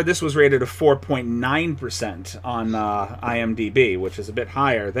higher. This was rated a 4.9% on IMDb, which is a bit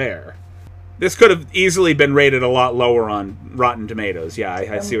higher there. This could have easily been rated a lot lower on Rotten Tomatoes. Yeah,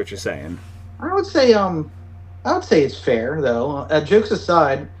 I see what you're saying. I would say it's fair, though. Jokes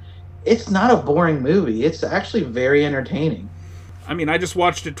aside, it's not a boring movie. It's actually very entertaining. I mean, I just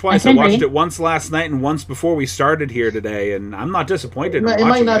watched it twice. I watched it once last night and once before we started here today, and I'm not disappointed. It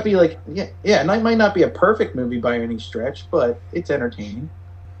might not be like it might not be a perfect movie by any stretch, but it's entertaining.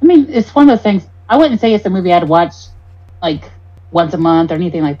 I mean, it's one of those things. I wouldn't say it's a movie I'd watch like once a month or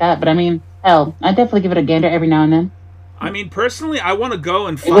anything like that, but I mean, hell, I definitely give it a gander every now and then. I mean, personally, I want to go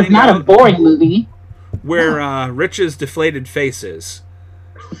and find out. It was not a boring movie. Where Rich's deflated face is.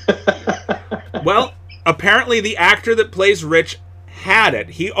 Well, apparently the actor that plays Rich had it.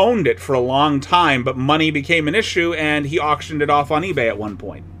 He owned it for a long time, but money became an issue, and he auctioned it off on eBay at one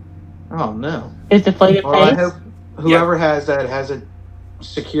point. Oh, no. His deflated face? I hope whoever has that has it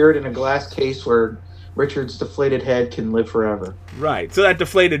secured in a glass case where Richard's deflated head can live forever. Right. So that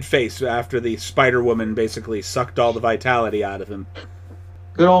deflated face after the Spider-Woman basically sucked all the vitality out of him.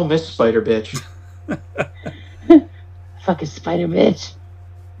 Good old Miss Spider Bitch. Fucking Spider Bitch.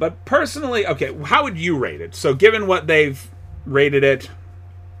 But personally, okay, how would you rate it? So given what they've rated it,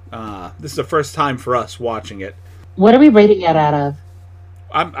 this is the first time for us watching it. What are we rating it out of?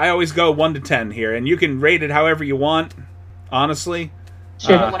 I always go 1 to 10 here, and you can rate it however you want, honestly.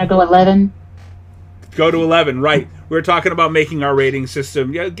 Sure, I want to go 11? Go to 11, right. We're talking about making our rating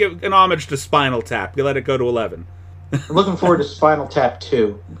system. Yeah, give an homage to Spinal Tap. You let it go to 11. I'm looking forward to Spinal Tap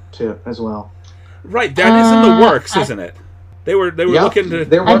 2 as well. Right, that is in the works, isn't it? They were looking to...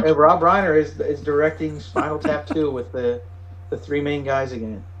 Rob Reiner is directing Spinal Tap 2 with the three main guys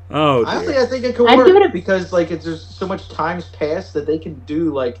again. Oh, dear. Honestly, I think it could work because it's just so much time's passed that they can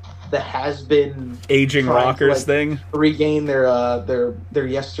do the has-been aging rockers thing, regain their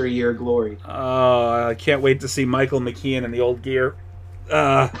yesteryear glory. Oh, I can't wait to see Michael McKean in the old gear.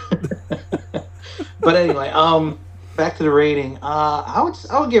 But anyway, back to the rating. I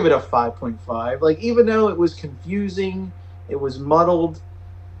would give it a 5.5. Like, even though it was confusing, it was muddled,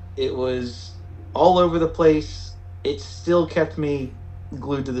 it was all over the place, it still kept me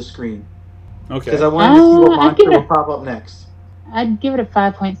glued to the screen. Okay. Because I wanted to see what monster will pop up next. I'd give it a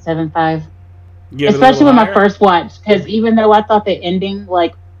 5.75. Especially with my first watch, because even though I thought the ending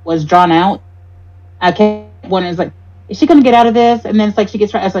was drawn out, I kept wondering, like, is she gonna get out of this? And then it's like she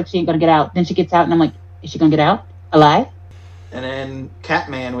gets right. I was like, she ain't gonna get out. Then she gets out, and I'm like, is she gonna get out alive? And then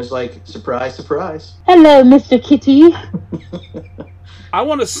Catman was like, surprise, surprise. Hello, Mr. Kitty. I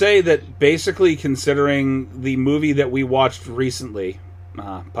want to say that basically, considering the movie that we watched recently,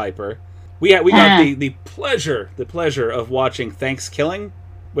 Piper, we got the pleasure of watching Thanksgiving,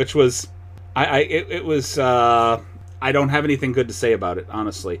 which was I don't have anything good to say about it,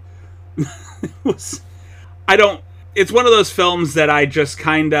 honestly. It's one of those films that I just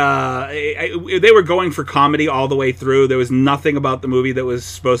kind of... They were going for comedy all the way through. There was nothing about the movie that was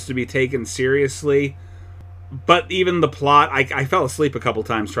supposed to be taken seriously. But even the plot, I fell asleep a couple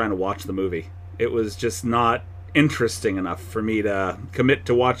times trying to watch the movie. It was just not interesting enough for me to commit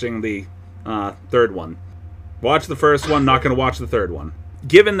to watching the third one. Watch the first one, not going to watch the third one.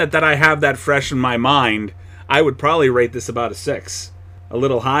 Given that I have that fresh in my mind, I would probably rate this about a 6. A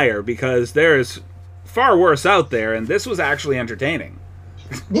little higher, because there is far worse out there, and this was actually entertaining.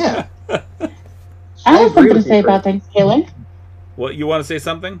 Yeah. I have something to say about Thanksgiving. What, you want to say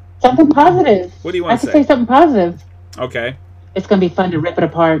something? Something positive. What do you want to say? I can say something positive. Okay. It's going to be fun to rip it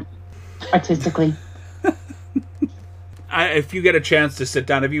apart artistically. If you get a chance to sit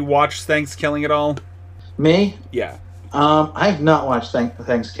down, have you watched Thanksgiving at all? Me? Yeah. I have not watched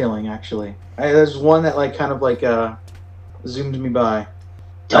Thanksgiving, actually. There's one that zoomed me by.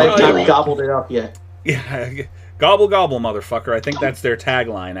 I haven't gobbled it up yet. Yeah, gobble gobble, motherfucker. I think that's their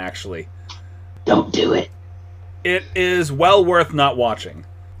tagline, actually. Don't do it. It is well worth not watching,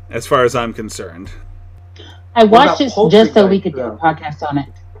 as far as I'm concerned. I watched it just so we could do a podcast on it.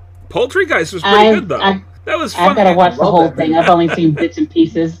 Poultrygeist was pretty good, though. That was fun. I've got to watch the whole thing. I've only seen bits and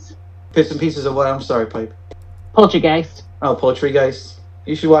pieces. Bits and pieces of what? I'm sorry, Pipe. Poltergeist. Oh, Poltergeist.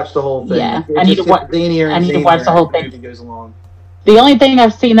 You should watch the whole thing. Yeah, I need to watch the whole thing. Goes along. The only thing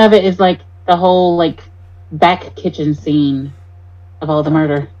I've seen of it is the whole back kitchen scene of all the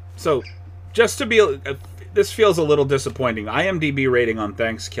murder. So, just to be, this feels a little disappointing. IMDb rating on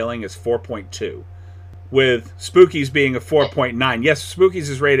Thanksgiving is 4.2, with Spookies being a 4.9. Yes, Spookies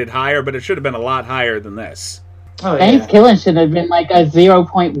is rated higher, but it should have been a lot higher than this. Oh, Thanksgiving should have been a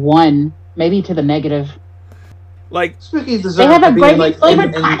 0.1, maybe to the negative. Spookies deserve they have to a be gravy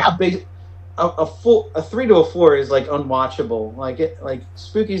flavored pineapple. a 3 to a 4 is like unwatchable. Like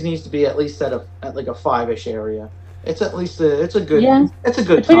Spookies needs to be at least at like a 5-ish area. It's at least it's a good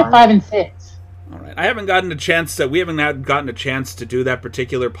between time. a 5 and 6. All right. We haven't gotten a chance to do that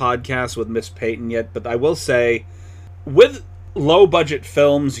particular podcast with Miss Peyton yet, but I will say, with low budget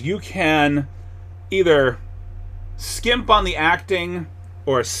films, you can either skimp on the acting,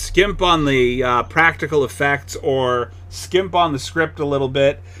 or skimp on the practical effects, or skimp on the script a little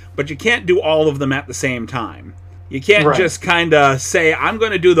bit, but you can't do all of them at the same time. You can't just kind of say, I'm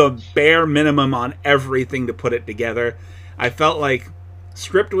going to do the bare minimum on everything to put it together. I felt like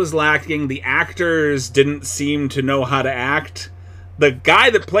script was lacking. The actors didn't seem to know how to act. The guy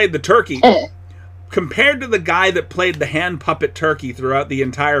that played the turkey, compared to the guy that played the hand puppet turkey throughout the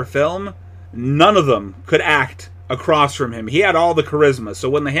entire film, none of them could act across from him. He had all the charisma. So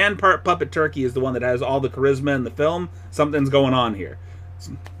when the hand puppet turkey is the one that has all the charisma in the film, something's going on here. It's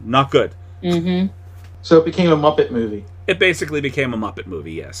not good. Mm-hmm. So it became a Muppet movie. It basically became a Muppet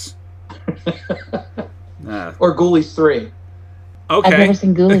movie, yes. Or Ghoulies 3. Okay. I've never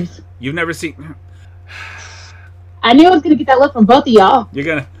seen Ghoulies. You've never seen... I knew I was going to get that look from both of y'all. You're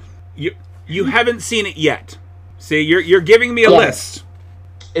gonna... You haven't seen it yet. See, you're giving me a list.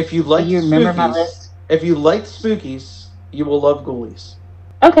 If you like remember my list? If you like Spookies, you will love Ghoulies.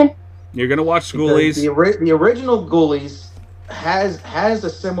 Okay. You're gonna watch Ghoulies. The original Ghoulies has a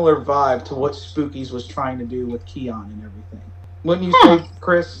similar vibe to what Spookies was trying to do with Keon and everything. Wouldn't you say,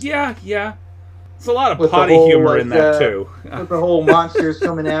 Chris? Yeah. There's a lot of With potty humor in that too. With the whole monsters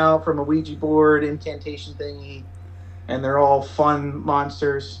coming out from a Ouija board incantation thingy, and they're all fun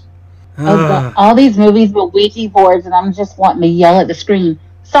monsters. All these movies with Ouija boards, and I'm just wanting to yell at the screen,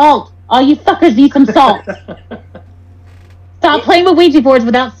 "Salt! All you fuckers need some salt! Stop playing with Ouija boards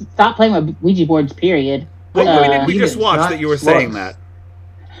stop playing with Ouija boards, period." What movie did we just watch that you were saying that?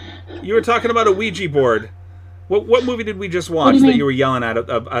 You were talking about a Ouija board. What movie did we just watch that you were yelling at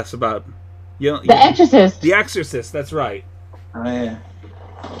us about? The Exorcist. The Exorcist, that's right. Oh, yeah.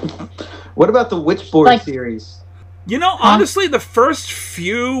 What about the Witchboard series? You know, honestly, the first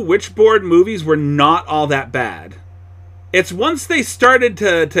few Witchboard movies were not all that bad. It's once they started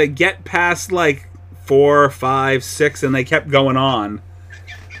to get past, like, 4, 5, 6, and they kept going on.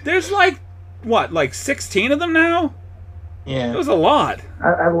 There's, like, 16 of them now? Yeah. It was a lot.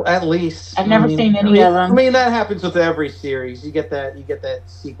 At least. I've never seen any of them. I mean, that happens with every series. You get that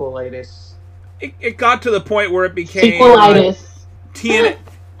sequelitis. It got to the point where it became sequelitis.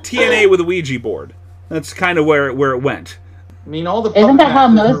 TNA with a Ouija board. That's kind of where it went. I mean, all the isn't that how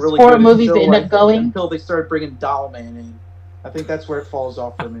most really horror movies end up going? Until they start bringing Dollman in. I think that's where it falls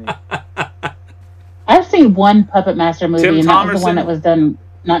off for me. I've seen one Puppet Master movie, and that was the one that was done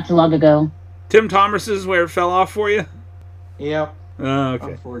not too long ago. Tim Thomas is where it fell off for you? Yep. Oh,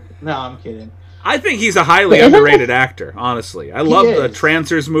 okay. No, I'm kidding. I think he's a highly underrated actor, honestly. I love the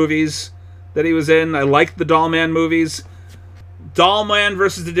Trancers movies that he was in. I liked the Dollman movies. Dollman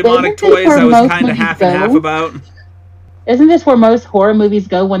versus the Demonic Toys, I was kind of half and half about. Isn't this where most horror movies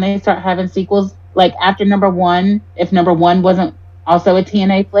go when they start having sequels? Like, after number 1, if number 1 wasn't also a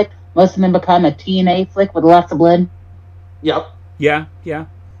TNA flick, most of them become a TNA flick with lots of blood. Yep. Yeah.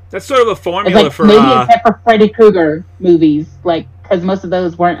 That's sort of a formula for... maybe except for Freddy Krueger movies, like, because most of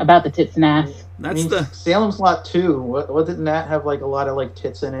those weren't about the tits and ass. Salem's Lot 2, what didn't that have, like, a lot of, like,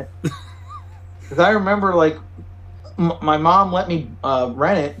 tits in it? Because I remember, like, my mom let me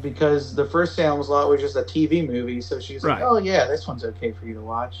rent it because the first Salem's Lot was just a TV movie, so she was like, oh, yeah, this one's okay for you to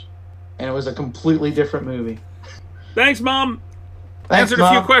watch. And it was a completely different movie. Thanks, Mom. Thanks, Answered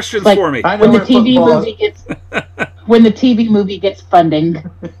Mom. a few questions for me. When the TV movie gets... when the TV movie gets funding.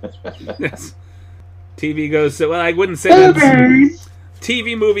 Yes. TV goes... Well, I wouldn't say that.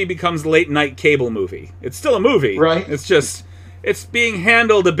 TV movie becomes late night cable movie. It's still a movie. Right. It's just... It's being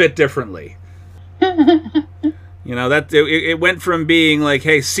handled a bit differently. You know, that it went from being like,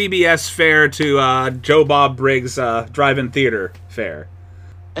 hey, CBS fare to Joe Bob Briggs drive-in theater fare.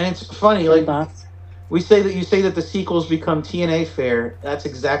 And it's funny, like, you say that the sequels become TNA fare. That's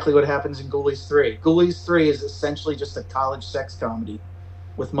exactly what happens in Ghoulies 3. Ghoulies 3 is essentially just a college sex comedy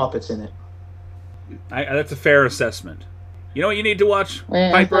with Muppets in it. That's a fair assessment. You know what you need to watch,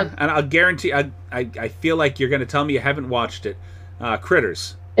 Piper? And I'll guarantee, I feel like you're going to tell me you haven't watched it.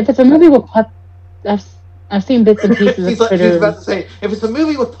 Critters. If it's a movie with puppets, I've seen bits and pieces of Critters. He's about to say, if it's a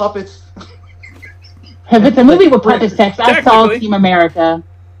movie with puppets... if it's a movie with puppet sex, I saw Team America.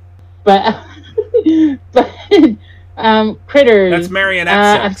 But Critters. That's marionette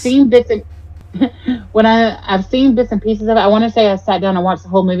sex. I've seen bits and... I've seen bits and pieces of it. I want to say I sat down and watched the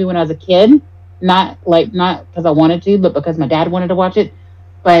whole movie when I was a kid. Not because I wanted to, but because my dad wanted to watch it.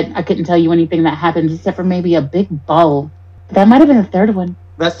 but I couldn't tell you anything that happens except for maybe a big ball. But that might have been the third one.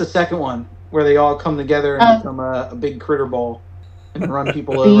 That's the second one, where they all come together and become a big critter ball and run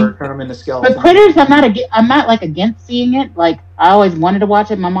people over, turn them into skeletons. But Critters, I'm not like against seeing it. Like, I always wanted to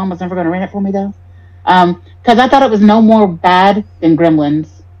watch it. My mom was never going to rent it for me though, because I thought it was no more bad than Gremlins.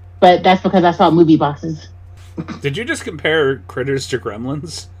 But that's because I saw movie boxes. Did you just compare Critters to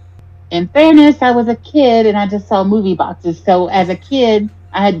Gremlins? In fairness, I was a kid and I just saw movie boxes. So as a kid,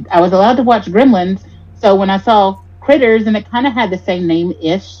 I was allowed to watch Gremlins. So when I saw Critters, and it kind of had the same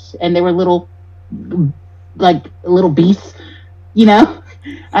name-ish, and they were little beasts, you know?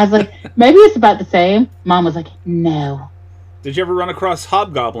 I was like, maybe it's about the same. Mom was like, no. Did you ever run across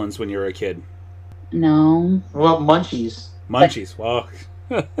hobgoblins when you were a kid? No. Well, Munchies. Munchies, well...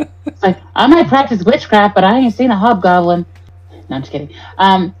 It's like, I might practice witchcraft, but I ain't seen a hobgoblin. No, I'm just kidding.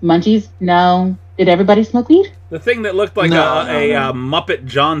 Munchies? No. Did everybody smoke weed? The thing that looked like a Muppet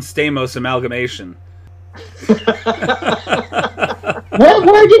John Stamos amalgamation. What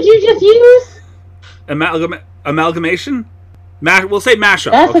word did you just use? Amalgamation? We'll say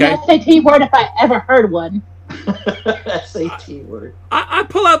mashup. That's okay? an SAT word if I ever heard one. SAT word. I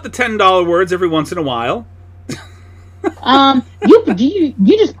pull out the $10 words every once in a while.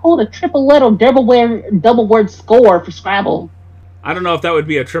 You just pulled a triple letter double word score for Scrabble. I don't know if that would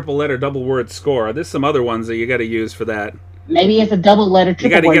be a triple letter double word score. There's some other ones that you got to use for that. Maybe it's a double letter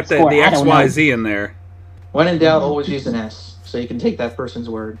triple word score. You got to get the XYZ in there. When in doubt, always use an S, so you can take that person's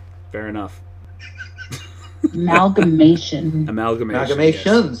word. Fair enough. Amalgamation.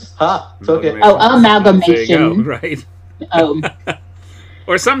 Amalgamations. Yes. Ha! It's okay. Oh, amalgamation. There you go, right.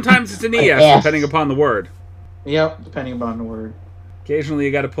 Or sometimes it's an ES, depending upon the word. Yep, depending upon the word. Occasionally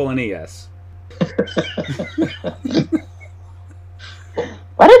you got to pull an ES.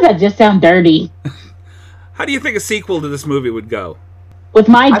 Why does that just sound dirty? How do you think a sequel to this movie would go? With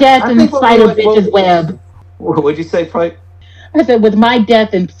my death and Spider Bitch's web. What'd you say, Pipe? I said, with my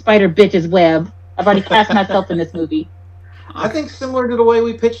death and Spider Bitch's web. I've already cast myself in this movie. I think similar to the way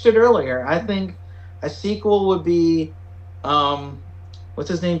we pitched it earlier. I think a sequel would be, what's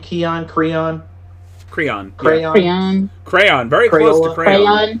his name? Creon. Very close to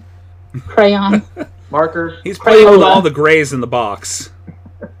Crayon. Crayon. Marker. He's playing with all the grays in the box.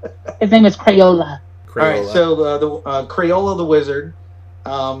 His name is Crayola. All right, so the Crayola the wizard,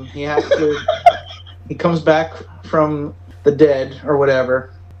 he comes back from the dead or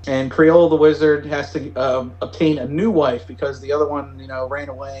whatever, and Crayola the wizard has to obtain a new wife because the other one, ran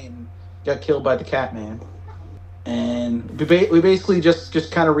away and got killed by the Catman. And we basically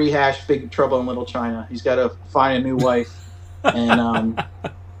just kind of rehash Big Trouble in Little China. He's got to find a new wife and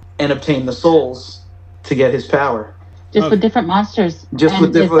obtain the souls to get his power. Just with different monsters. Just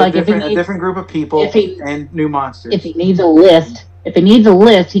with a different group of people and new monsters. If he needs a list,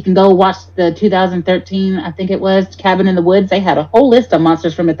 he can go watch the 2013, I think it was, Cabin in the Woods. They had a whole list of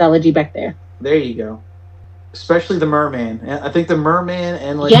monsters from mythology back there. There you go. Especially the merman. I think the merman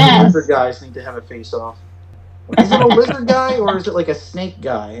and the lizard guys need to have a face-off. Is it a lizard guy or is it like a snake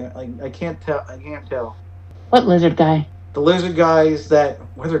guy? I can't tell. What lizard guy? The lizard guys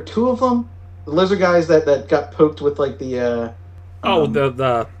were there two of them? The lizard guys that got poked with the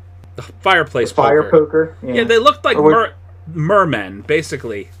fireplace fire poker. Yeah, they looked like mermen,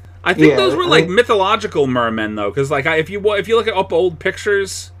 basically. I think those were mythological mermen, though, because if you look at old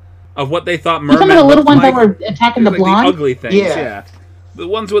pictures of what they thought mermen. Some of the little ones that were attacking the blonde, the ugly things. Yeah. The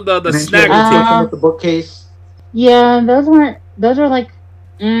ones with the snaggle teeth with the bookcase. Yeah, those were like.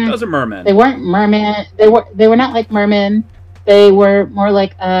 Those are mermen. They weren't mermen. They were not like mermen. They were more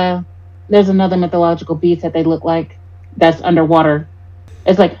like there's another mythological beast that they look like that's underwater.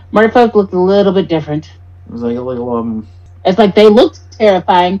 It's like merfolk looked a little bit different. It was like a little It's like they looked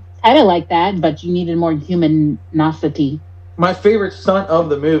terrifying, kind of like that, but you needed more humanosity. My favorite stunt of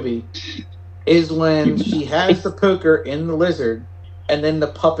the movie is when she has the poker in the lizard, and then the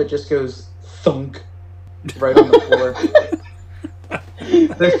puppet just goes thunk right on the floor.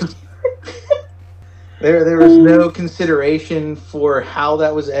 There was no consideration for how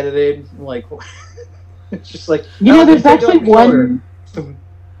that was edited. It's just like there's actually one.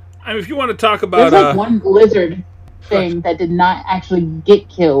 If you want to talk about there's one lizard thing that did not actually get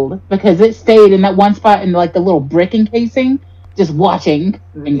killed because it stayed in that one spot in the little brick encasing, just watching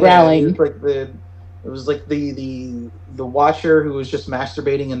and growling. It was like the watcher who was just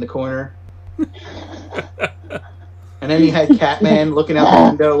masturbating in the corner. And then you had Catman looking out the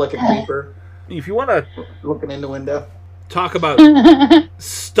window like a creeper. If you want to looking in the window, talk about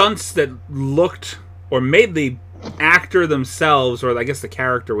stunts that looked or made the actor themselves, or I guess the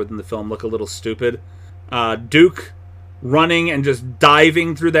character within the film, look a little stupid. Duke running and just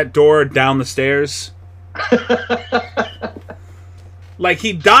diving through that door down the stairs. Like,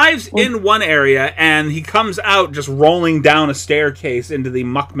 he dives in one area, and he comes out just rolling down a staircase into the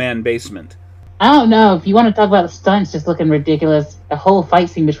Muckman basement. I don't know. If you want to talk about the stunts just looking ridiculous, the whole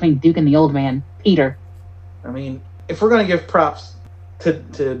fight scene between Duke and the old man, Peter. I mean, if we're going to give props to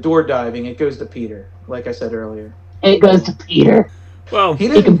door diving, it goes to Peter, like I said earlier. It goes to Peter. Well, he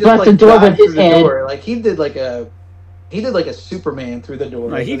can bust the door with his head. Like, he did like a Superman through the door.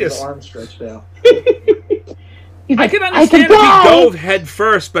 Like, he just his arms stretched out. I can understand if you go head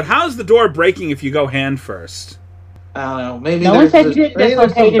first, but how's the door breaking if you go hand first? I don't know. Maybe there's some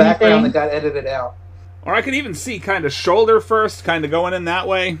background that got edited out. Or I could even see kind of shoulder first, kind of going in that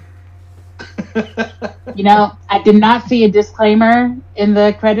way. You know, I did not see a disclaimer in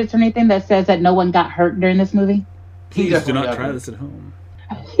the credits or anything that says that no one got hurt during this movie. Please do not try this at home.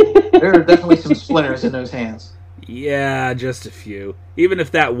 There are definitely some splinters in those hands. Yeah, just a few. Even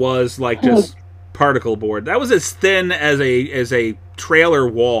if that was like just particle board, that was as thin as a trailer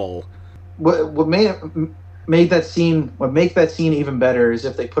wall. What made that scene even better is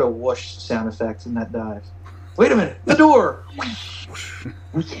if they put a whoosh sound effect in that dive. Wait a minute, the door.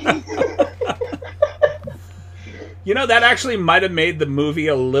 You know, that actually might have made the movie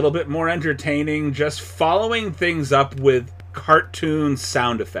a little bit more entertaining, just following things up with cartoon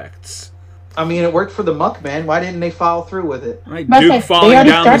sound effects. I mean, it worked for the Muckman. Why didn't they follow through with it? Right, Duke falling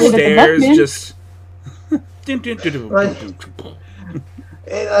down the stairs, just... I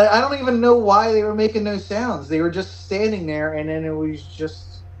don't even know why they were making those sounds. They were just standing there, and then it was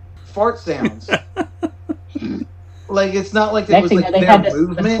just fart sounds. Like, it's not like it was like their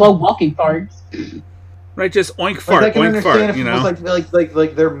movement. The slow walking farts. Right, just oink fart, like, oink fart. You know, it was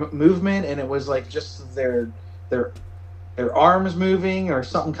like their movement, and it was like just their arms moving or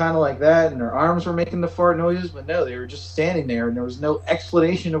something kind of like that, and their arms were making the fart noises. But no, they were just standing there, and there was no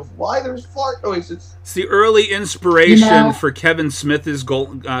explanation of why there's fart noises. It's the early inspiration for Kevin Smith's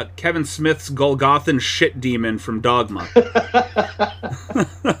Golgothan shit demon from Dogma.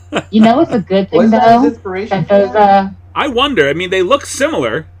 You know, it's a good thing though. That those, I wonder. I mean, they look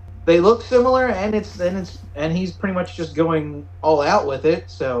similar. They look similar, and he's pretty much just going all out with it.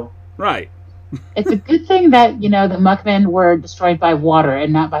 So right. It's a good thing that, you know, the Muckmen were destroyed by water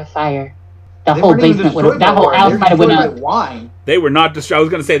and not by fire. The whole basement would have, that whole house might have went up. Wine. They were not destroyed. I was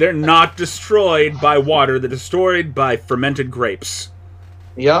going to say, they're not destroyed by water. They're destroyed by fermented grapes.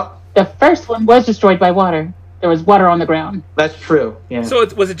 Yep. The first one was destroyed by water. There was water on the ground. That's true. Yeah. So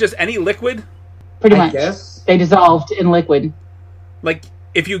was it just any liquid? Pretty much. Guess. They dissolved in liquid. Like,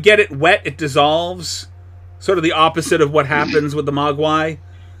 if you get it wet, it dissolves? Sort of the opposite of what happens with the Mogwai?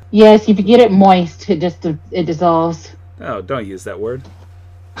 Yes, if you get it moist, it dissolves. Oh, don't use that word.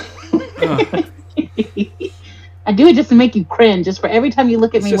 I do it just to make you cringe. Just for every time you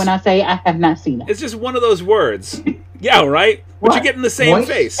look at me when I say I have not seen it. It's just one of those words. Yeah, right? But you get in the same moist?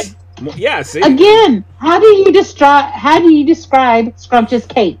 face. Yeah, see? Again, how do you describe scrumptious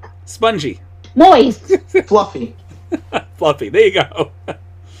cake? Spongy. Moist. Fluffy. Fluffy. There you go.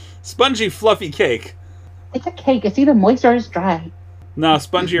 Spongy, fluffy cake. It's a cake. It's either moist or it's dry. No,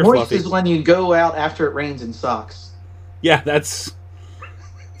 spongy or moist fluffy. Moist is when you go out after it rains in socks. Yeah, it's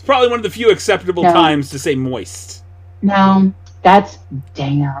probably one of the few acceptable times to say moist. No, that's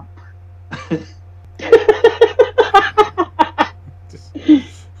damp.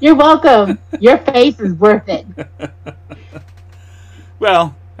 You're welcome. Your face is worth it.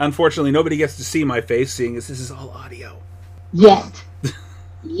 Well, unfortunately, nobody gets to see my face, seeing as this is all audio. Yet.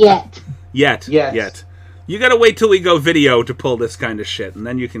 You gotta wait till we go video to pull this kind of shit, and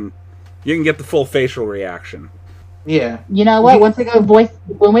then you can get the full facial reaction. Yeah. You know what? When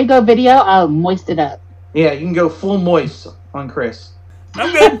we go video, I'll moist it up. Yeah, you can go full moist on Chris.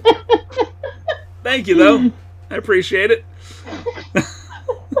 I'm good. Thank you, though. I appreciate it.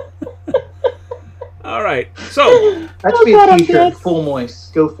 All right, so that should be a t-shirt. Full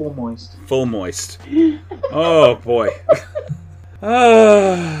moist. Go full moist. Full moist. Oh boy.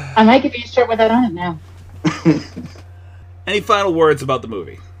 I might give you a shirt with that on it now. Any final words about the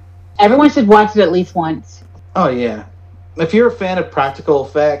movie? Everyone should watch it at least once. Oh yeah, if you're a fan of practical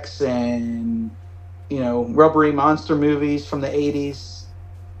effects and, you know, rubbery monster movies from the 80s,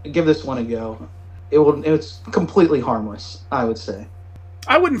 give this one a go. It's completely harmless, I would say.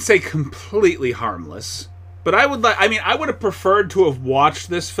 I wouldn't say completely harmless, but I would have preferred to have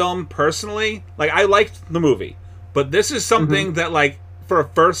watched this film personally. Like, I liked the movie, but this is something that, like, for a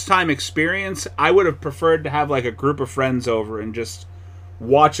first-time experience, I would have preferred to have, like, a group of friends over and just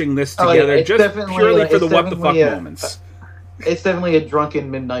watching this together, just purely for the what-the-fuck moments. It's definitely a drunken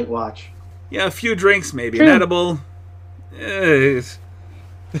midnight watch. Yeah, a few drinks, maybe an edible, I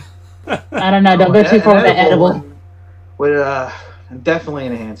don't know. Don't go too far with that edible. Would definitely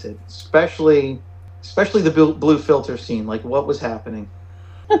enhance it, especially the blue filter scene. Like, what was happening?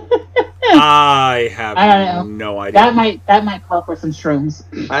 I have no idea. That might call for some shrooms.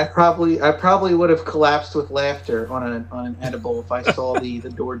 I probably would have collapsed with laughter on an edible if I saw the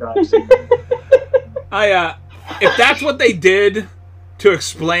door dive scene. If that's what they did to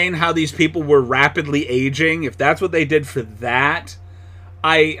explain how these people were rapidly aging, if that's what they did for that,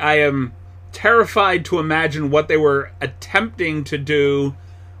 I am terrified to imagine what they were attempting to do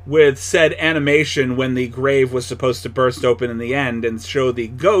with said animation when the grave was supposed to burst open in the end and show the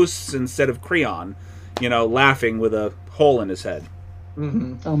ghosts instead of Creon, laughing with a hole in his head.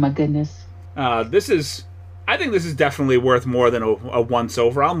 Mm-hmm. Oh my goodness. I think this is definitely worth more than a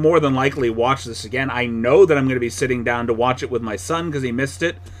once-over. I'll more than likely watch this again. I know that I'm going to be sitting down to watch it with my son because he missed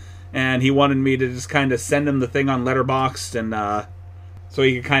it, and he wanted me to just kind of send him the thing on Letterboxd, and so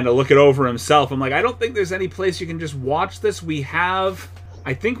he could kind of look it over himself. I'm like, I don't think there's any place you can just watch this.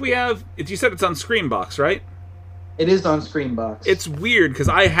 I think we have... You said it's on Screambox, right? It is on Screambox. It's weird, because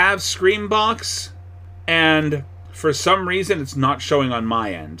I have Screambox, and for some reason, it's not showing on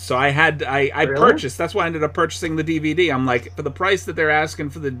my end. So I Really? purchased. That's why I ended up purchasing the DVD. I'm like, for the price that they're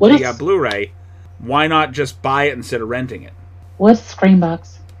asking for the Blu-ray, why not just buy it instead of renting it? What's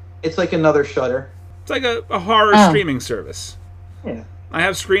Screambox? It's like another Shudder. It's like a horror streaming service. Yeah. I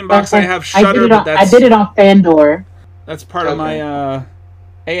have Screambox. I have Shudder. I did it on Fandor. That's part of my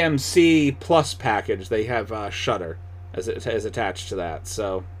AMC Plus package. They have Shudder as attached to that,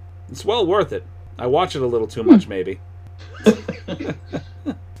 so it's well worth it. I watch it a little too much, maybe.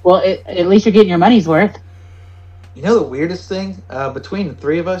 Well, at least you're getting your money's worth. You know the weirdest thing? Between the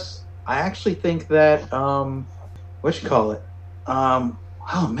three of us, I actually think that, oh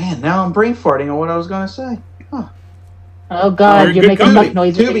man, now I'm brain farting on what I was going to say. Huh. Oh God, you're making muck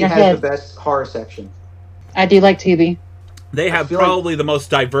noises in Tubi your has head. the best horror section. I do like Tubi. They have probably the most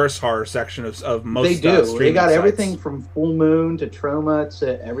diverse horror section of most. They do. They got sites. everything from Full Moon to Trauma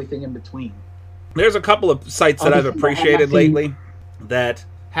to everything in between. There's a couple of sites that I've appreciated lately that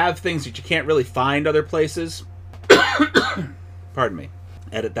have things that you can't really find other places. Pardon me.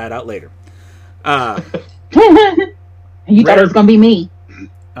 Edit that out later. You thought it was going to be me.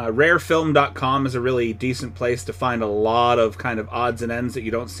 Rarefilm.com is a really decent place to find a lot of kind of odds and ends that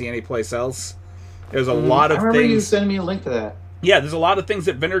you don't see anyplace else. There's a lot of things. I remember you sending me a link to that. Yeah, there's a lot of things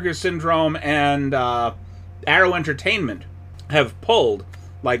that Vinegar Syndrome and Arrow Entertainment have pulled.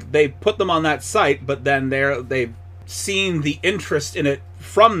 Like, they put them on that site, but then they've seen the interest in it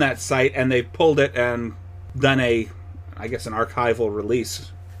from that site, and they've pulled it and done an archival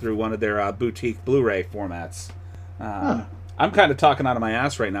release through one of their boutique Blu-ray formats. I'm kind of talking out of my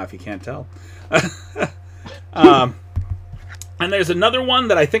ass right now, if you can't tell. And there's another one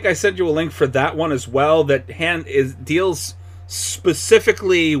that I think I sent you a link for that one as well that deals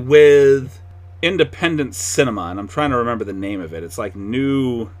specifically with independent cinema, and I'm trying to remember the name of it. It's like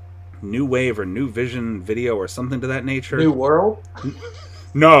New Wave or New Vision Video or something to that nature. New World?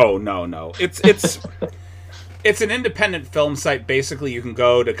 No. It's an independent film site. Basically, you can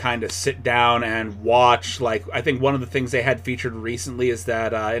go to kind of sit down and watch. Like, I think one of the things they had featured recently is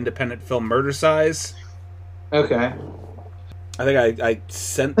that independent film Murder Size. Okay. I think I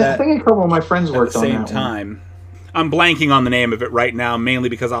sent that. I think a couple of my friends worked on that at the same time. I'm blanking on the name of it right now, mainly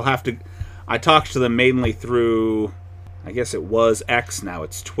because I talked to them mainly through, I guess it was X, now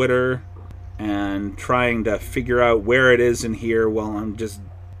it's Twitter, and trying to figure out where it is in here while I'm just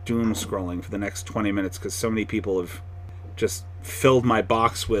doom scrolling for the next 20 minutes because so many people have just filled my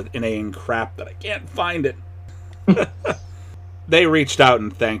box with inane crap that I can't find it. They reached out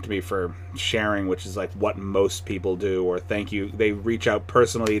and thanked me for sharing, which is like what most people do, or thank you. They reach out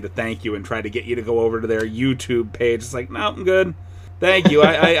personally to thank you and try to get you to go over to their YouTube page. It's like, no, I'm good. Thank you.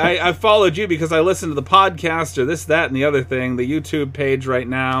 I followed you because I listened to the podcast or this, that, and the other thing. The YouTube page right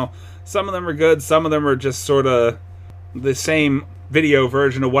now, some of them are good. Some of them are just sort of the same video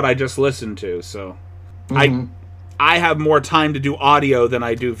version of what I just listened to. So I have more time to do audio than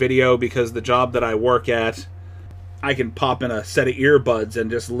I do video because the job that I work at, I can pop in a set of earbuds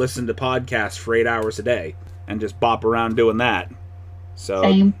and just listen to podcasts for 8 hours a day and just bop around doing that. So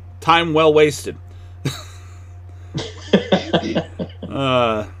Same. Time well wasted.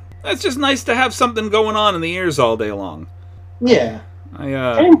 It's just nice to have something going on in the ears all day long. Yeah.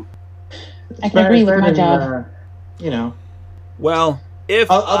 I can agree with my job. Well,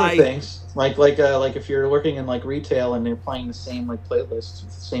 if other things like if you're working in like retail and they're playing the same like playlists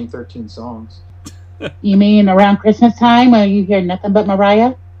with the same 13 songs. You mean around Christmas time when you hear nothing but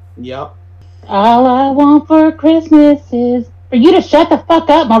Mariah? Yep. All I want for Christmas is for you to shut the fuck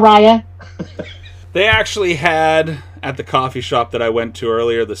up, Mariah. They actually had, at the coffee shop that I went to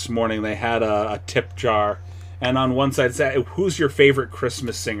earlier this morning, they had a tip jar. And on one side it said, who's your favorite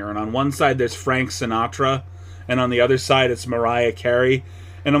Christmas singer? And on one side there's Frank Sinatra. And on the other side it's Mariah Carey.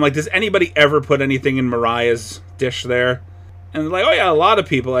 And I'm like, does anybody ever put anything in Mariah's dish there? And they're like, oh yeah, a lot of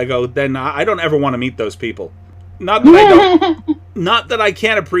people. I go, then I don't ever want to meet those people. Not that I don't. Not that I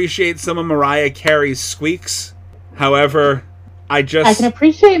can't appreciate some of Mariah Carey's squeaks. However, I can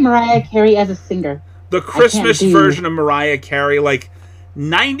appreciate Mariah Carey as a singer. The Christmas version of Mariah Carey, like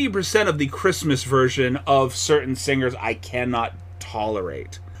 90% of the Christmas version of certain singers, I cannot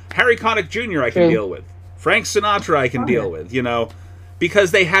tolerate. Harry Connick Jr. I can deal with. Frank Sinatra I can deal with, you know,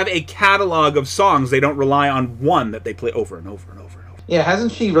 because they have a catalog of songs. They don't rely on one that they play over and over and over and over. Yeah,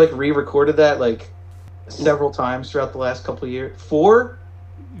 hasn't she like re-recorded that like several times throughout the last couple of years? 4?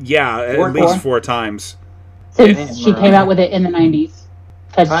 Yeah, at least 4 times. Since she came out with it in the 90s.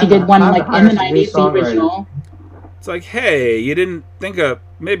 Because she did one like in the 90s, the original. It's like, hey, you didn't think of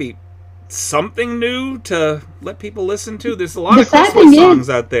maybe something new to let people listen to? There's a lot of Christmas songs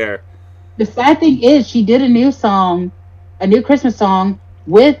out there. The sad thing is she did a new song, a new Christmas song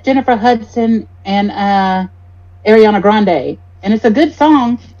with Jennifer Hudson and Ariana Grande. And it's a good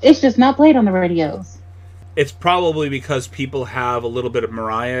song. It's just not played on the radios. It's probably because people have a little bit of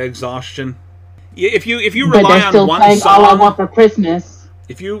Mariah exhaustion. If you rely on one song, All I Want for Christmas.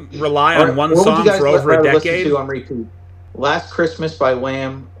 If you rely on one song for over a decade, to on repeat? Last Christmas by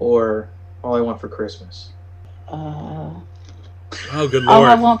Wham or All I Want for Christmas? Oh, good lord! All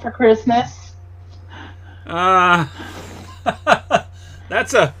I Want for Christmas. I'm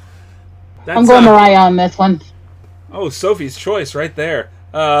going Mariah on this one. Oh, Sophie's choice right there.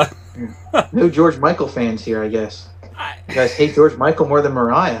 No George Michael fans here, I guess. You guys hate George Michael more than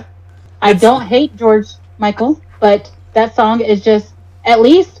Mariah. I don't hate George Michael, but that song is just, at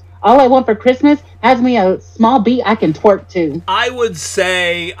least All I Want for Christmas has me a small beat I can twerk to. I would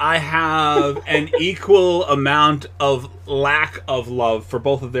say I have an equal amount of lack of love for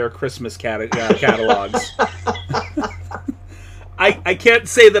both of their Christmas catalogs. I can't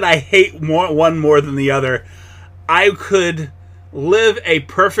say that I hate one more than the other. I could live a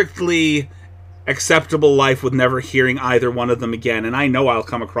perfectly acceptable life with never hearing either one of them again, and I know I'll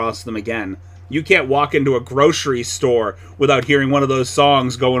come across them again. You can't walk into a grocery store without hearing one of those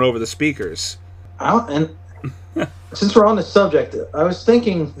songs going over the speakers. And since we're on the subject, I was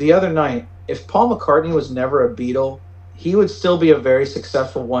thinking the other night, if Paul McCartney was never a Beatle, he would still be a very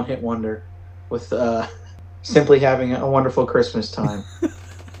successful one-hit wonder with simply having a wonderful Christmas time.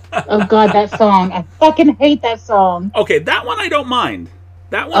 Oh God, that song. I fucking hate that song. Okay, that one I don't mind.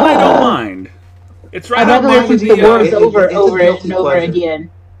 That one I don't mind. It's right. I'd rather listen to the words over and over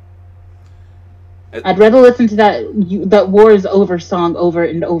again. I'd rather listen to that War is Over song over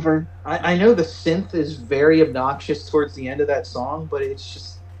and over. I know the synth is very obnoxious towards the end of that song, but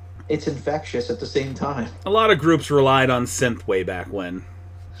it's infectious at the same time. A lot of groups relied on synth way back when.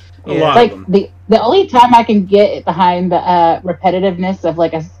 A Yeah. lot Like of them. the only time I can get behind the repetitiveness of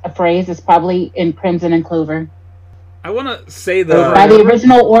like a phrase is probably in Crimson and Clover. I want to say By the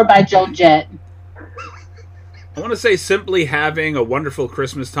original or by Joan Jett. I want to say simply having a wonderful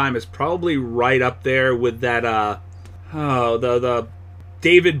Christmas time is probably right up there with that the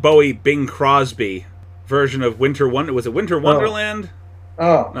David Bowie Bing Crosby version of Winter Wonder. Was it Winter Wonderland?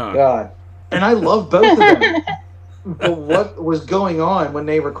 Oh God. And I love both of them. But what was going on when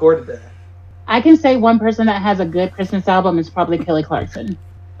they recorded that? I can say one person that has a good Christmas album is probably Kelly Clarkson.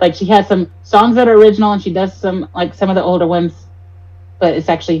 Like she has some songs that are original and she does some of the older ones, but it's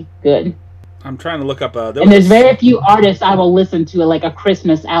actually good. I'm trying to look up. And there's very few artists I will listen to like a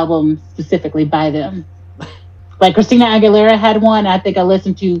Christmas album specifically by them. Like Christina Aguilera had one. I think I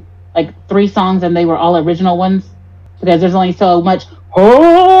listened to like 3 songs and they were all original ones because there's only so much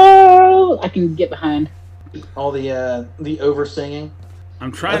I can get behind. All the over singing.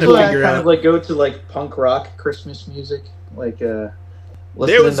 I'm trying That's to why figure I kind out. of like go to like punk rock Christmas music, like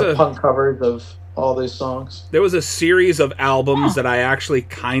listening to punk covers of all those songs. There was a series of albums that I actually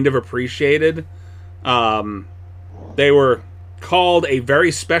kind of appreciated. They were called A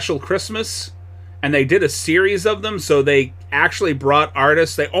Very Special Christmas, and they did a series of them, so they actually brought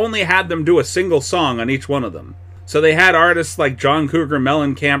artists. They only had them do a single song on each one of them. So they had artists like John Cougar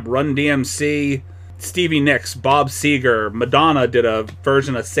Mellencamp, Run DMC, Stevie Nicks, Bob Seger. Madonna did a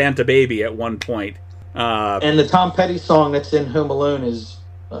version of Santa Baby at one point. And the Tom Petty song that's in Home Alone is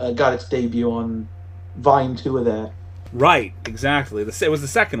got its debut on Volume 2 of that. Right, exactly. It was the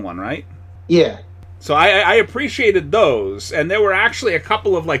second one, right? Yeah. So I appreciated those, and there were actually a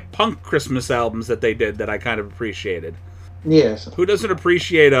couple of like punk Christmas albums that they did that I kind of appreciated. Yes. Who doesn't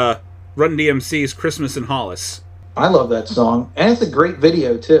appreciate Run DMC's Christmas in Hollis? I love that song, and it's a great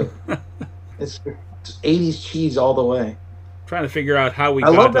video too. It's 80s cheese all the way. Trying to figure out how we I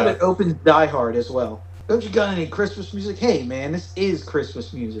love that it opens Die Hard as well. Don't you got any Christmas music? Hey man, this is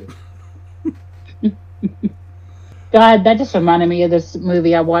Christmas music. God, that just reminded me of this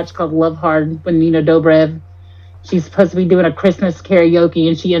movie I watched called Love Hard with Nina Dobrev. She's supposed to be doing a Christmas karaoke,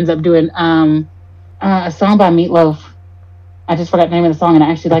 and she ends up doing a song by Meatloaf. I just forgot the name of the song, and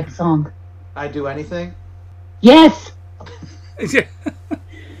I actually like the song. I Do Anything? Yes! She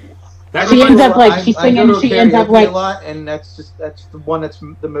ends up like, she's singing, she ends up like... a lot, and that's the one that's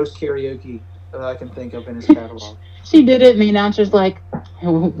the most karaoke that I can think of in his catalog. She did it, and the announcer's like,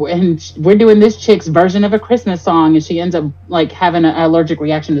 and we're doing this chick's version of a Christmas song, and she ends up like having an allergic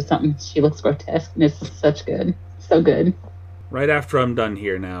reaction to something. She looks grotesque, and it's such good. So good. Right after I'm done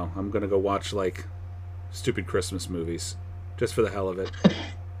here now, I'm going to go watch like stupid Christmas movies. Just for the hell of it.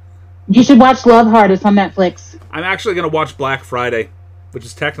 You should watch Love Hard. It's on Netflix. I'm actually going to watch Black Friday, which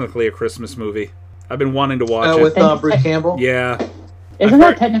is technically a Christmas movie. I've been wanting to watch it. With Bruce Campbell? Yeah. Isn't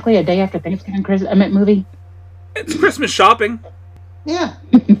that technically a day after Thanksgiving movie? It's Christmas shopping. Yeah.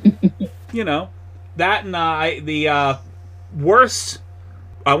 You know. That and the worst...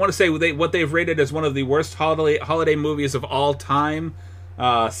 I want to say what they've rated as one of the worst holiday movies of all time.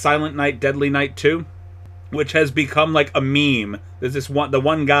 Silent Night, Deadly Night 2. Which has become like a meme. There's the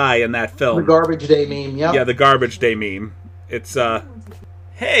one guy in that film. The Garbage Day meme, yeah. Yeah, the Garbage Day meme. It's,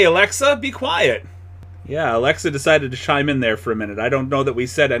 hey, Alexa, be quiet. Yeah, Alexa decided to chime in there for a minute. I don't know that we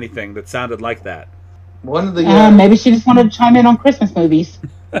said anything that sounded like that. One of the maybe she just wanted to chime in on Christmas movies.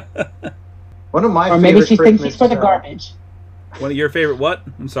 One of my or favorite maybe she Christmas, thinks she's for the garbage. One of your favorite what?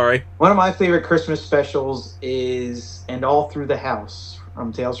 I'm sorry. One of my favorite Christmas specials is And All Through the House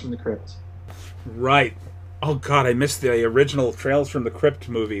from Tales from the Crypt. Right. Oh God, I missed the original Trails from the Crypt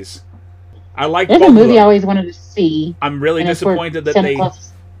movies. I like. There's a movie I always wanted to see. I'm really disappointed that they. Go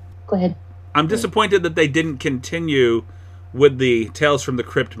ahead. I'm disappointed that they didn't continue with the Tales from the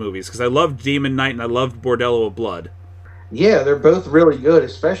Crypt movies because I loved Demon Knight and I loved Bordello of Blood. Yeah, they're both really good,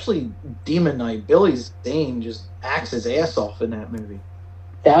 especially Demon Knight. Billy Zane just acts his ass off in that movie.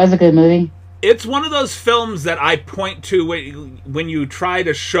 That was a good movie. It's one of those films that I point to when you try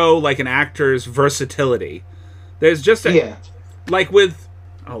to show like an actor's versatility. There's just like with,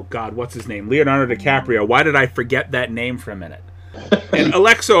 oh God, what's his name? Leonardo DiCaprio. Why did I forget that name for a minute? And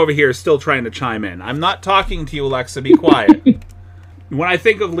Alexa over here is still trying to chime in. I'm not talking to you, Alexa. Be quiet. When I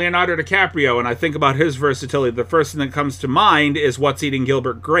think of Leonardo DiCaprio and I think about his versatility, the first thing that comes to mind is What's Eating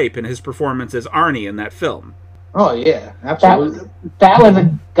Gilbert Grape and his performance as Arnie in that film. Oh, yeah, absolutely. That was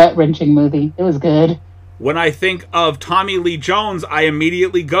a gut-wrenching movie. It was good. When I think of Tommy Lee Jones, I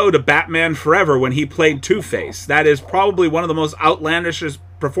immediately go to Batman Forever when he played Two-Face. That is probably one of the most outlandish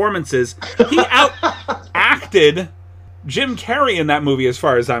performances. He out-acted Jim Carrey in that movie as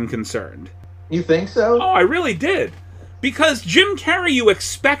far as I'm concerned. You think so? Oh, I really did. Because Jim Carrey, you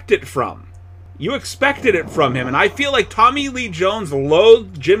expect it from. You expected it from him. And I feel like Tommy Lee Jones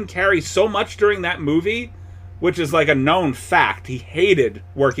loathed Jim Carrey so much during that movie, which is like a known fact. He hated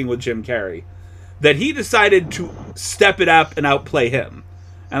working with Jim Carrey. That he decided to step it up and outplay him.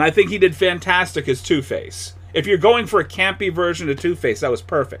 And I think he did fantastic as Two-Face. If you're going for a campy version of Two-Face, that was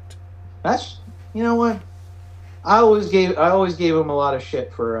perfect. That's, you know what? I always gave him a lot of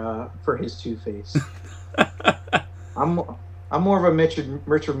shit for his Two-Face. I'm more of a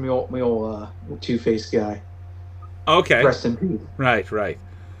Richard Mule Two-Face guy. Okay. Rest in peace. Right.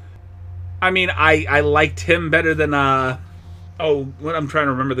 I mean, I liked him better than I'm trying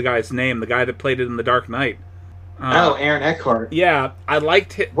to remember the guy's name. The guy that played it in The Dark Knight. Aaron Eckhart. Yeah, I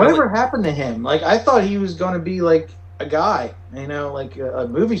liked him. Whatever happened to him? Like, I thought he was going to be like a guy, like a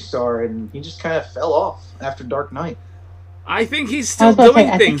movie star, and he just kind of fell off after Dark Knight. I think he's still doing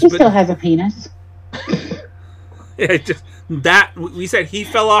things. I think he still has a penis. Yeah, just that we said he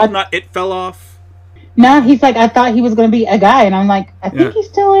fell off, not it fell off. No, he's like, I thought he was going to be a guy, and I'm like, I think he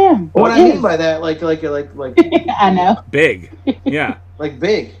still am. What I mean by that, like, I know. Big, yeah, like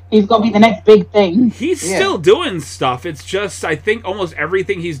big. He's going to be the next big thing. He's still doing stuff. It's just, I think almost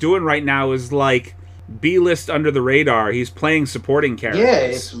everything he's doing right now is like B-list under the radar. He's playing supporting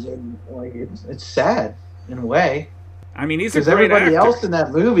characters. Yeah, it's sad in a way. I mean, he's a great everybody actor. else in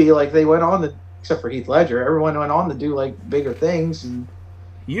that movie, like they went on to, except for Heath Ledger, everyone went on to do like bigger things. And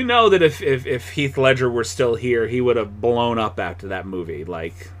you know that if Heath Ledger were still here, he would have blown up after that movie.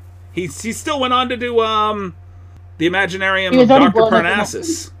 Like he still went on to do the Imaginarium of Dr.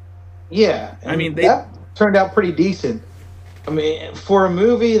 Parnassus. Yeah, I mean, that turned out pretty decent. I mean, for a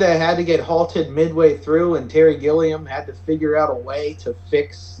movie that had to get halted midway through and Terry Gilliam had to figure out a way to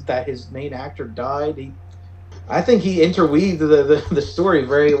fix that his main actor died, I think he interweaved the story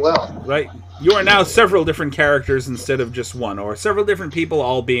very well. Right. You are now several different characters instead of just one, or several different people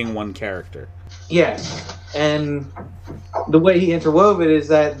all being one character. Yes, and the way he interwove it is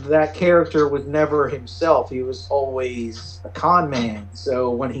that character was never himself. He was always a con man. So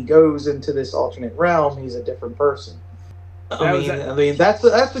when he goes into this alternate realm, he's a different person. I mean, that's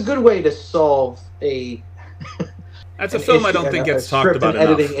a good way to solve a. That's a film I don't think gets talked about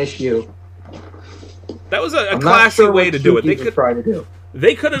enough. Editing issue. That was a classy way to do it.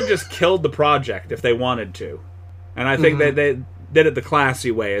 They could have just killed the project if they wanted to, and I think they did it the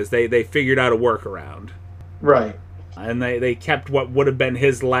classy way, as they figured out a workaround. Right. And they kept what would have been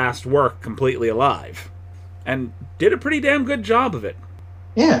his last work completely alive, and did a pretty damn good job of it.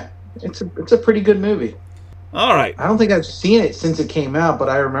 Yeah, it's a pretty good movie. All right. I don't think I've seen it since it came out, but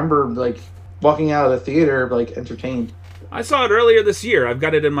I remember walking out of the theater entertained. I saw it earlier this year. I've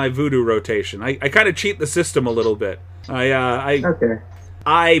got it in my Vudu rotation. I kind of cheat the system a little bit. I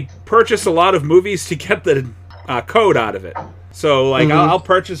purchase a lot of movies to get the code out of it. So I'll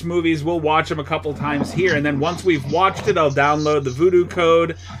purchase movies. We'll watch them a couple times here, and then once we've watched it, I'll download the Vudu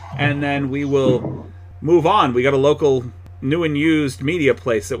code, and then we will move on. We got a local new and used media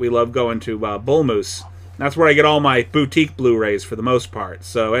place that we love going to, Bull Moose. That's where I get all my boutique Blu-rays for the most part.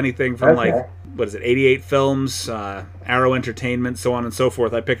 So anything from 88 Films, Arrow Entertainment, so on and so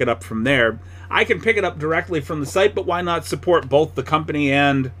forth, I pick it up from there. I can pick it up directly from the site, but why not support both the company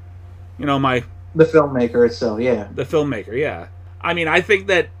and, the filmmaker itself, yeah. The filmmaker, yeah. I mean, I think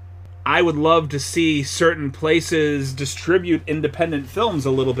that I would love to see certain places distribute independent films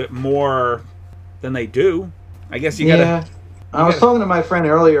a little bit more than they do. I guess you gotta... I was talking to my friend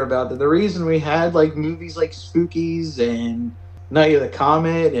earlier about that. The reason we had movies like Spookies and Night of the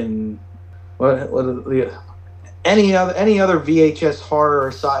Comet and any other VHS horror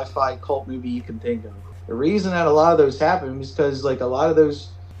or sci-fi cult movie you can think of. The reason that a lot of those happen is because a lot of those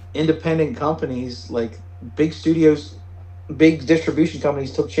independent companies, big studios, big distribution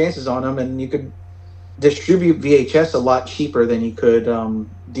companies, took chances on them, and you could distribute VHS a lot cheaper than you could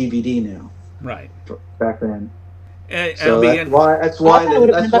DVD now. Right. Back then. So that's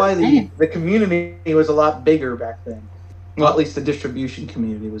why the community was a lot bigger back then. Well, at least the distribution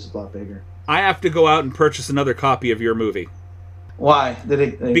community was a lot bigger. I have to go out and purchase another copy of your movie. Why?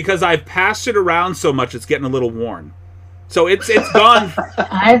 Because I've passed it around so much, it's getting a little worn. So it's gone.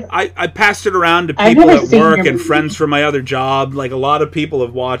 I passed it around to people at work and friends from my other job. A lot of people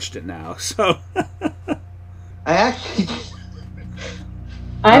have watched it now. So I've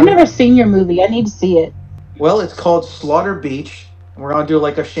never seen your movie. I need to see it. Well, it's called Slaughter Beach. We're going to do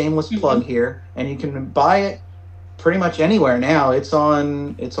a shameless plug here. And you can buy it pretty much anywhere now. It's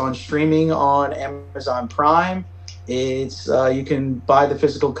on streaming on Amazon Prime. It's you can buy the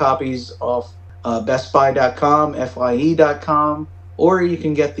physical copies off bestbuy.com, fye.com, or you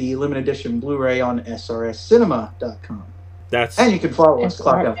can get the limited edition Blu-ray on srscinema.com. And you can follow us,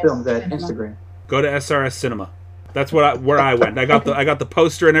 Clock Out Films, at Instagram. Go to SRS Cinema. That's where I went. I got the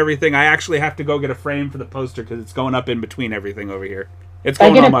poster and everything. I actually have to go get a frame for the poster because it's going up in between everything over here. It's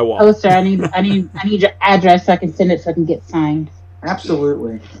going on my wall. Poster. I need your address so I can send it so I can get signed.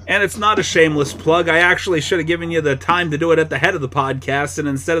 Absolutely. And it's not a shameless plug. I actually should have given you the time to do it at the head of the podcast and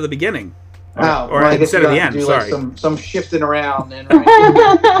instead of the beginning. Or instead of the end. Sorry. Some shifting around. And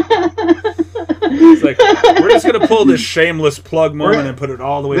it's we're just gonna pull this shameless plug moment and put it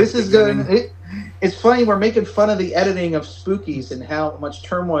all the way. This is good. It's funny, we're making fun of the editing of Spookies and how much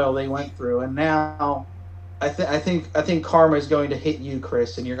turmoil they went through, and now I think karma is going to hit you,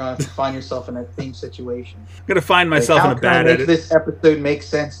 Chris, and you're going to find yourself in that same situation. I'm going to find myself in a bad edit. This episode makes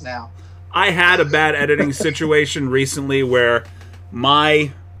sense now. I had a bad editing situation recently where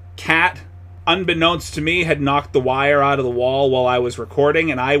my cat, unbeknownst to me, had knocked the wire out of the wall while I was recording,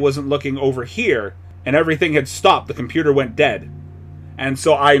 and I wasn't looking over here, and everything had stopped. The computer went dead. And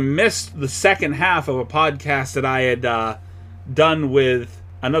so I missed the second half of a podcast that I had done with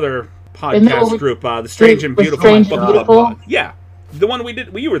another podcast group, the Strange and Beautiful Book Club. Yeah, the one we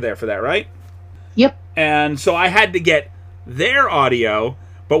did. You were there for that, right? Yep. And so I had to get their audio,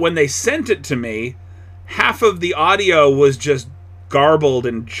 but when they sent it to me, half of the audio was just garbled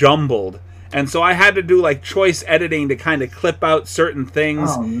and jumbled. And so I had to do choice editing to kind of clip out certain things.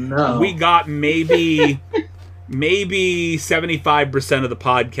 Oh, no. We got maybe 75% of the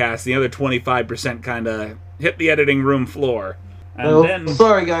podcast. The other 25% kind of hit the editing room floor. And then,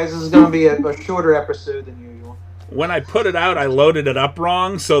 sorry, guys. This is going to be a shorter episode than usual. when I put it out, I loaded it up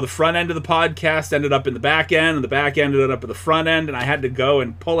wrong, so the front end of the podcast ended up in the back end, and the back end ended up in the front end, and I had to go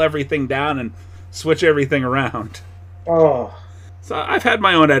and pull everything down and switch everything around. Oh. So I've had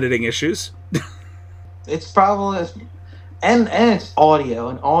my own editing issues. It's probably... And it's audio,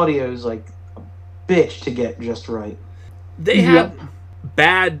 and audio is like a bitch to get just right. They have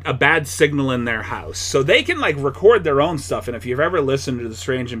a bad signal in their house, so they can like record their own stuff. And if you've ever listened to the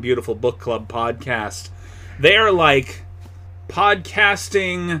Strange and Beautiful Book Club podcast, they are like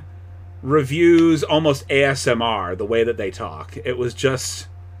podcasting reviews, almost ASMR, the way that they talk. It was just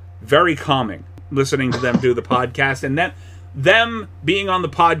very calming listening to them do the podcast, and then them being on the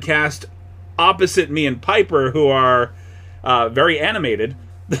podcast opposite me and Piper, who are very animated.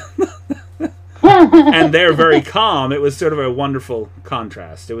 And they're very calm. It was sort of a wonderful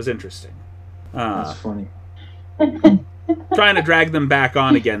contrast. It was interesting. That's funny. Trying to drag them back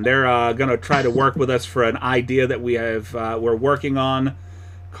on again. They're going to try to work with us for an idea that we're working on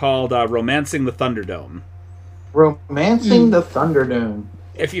called Romancing the Thunderdome. Romancing the Thunderdome.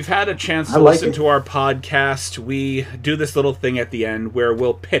 If you've had a chance to listen to our podcast, we do this little thing at the end where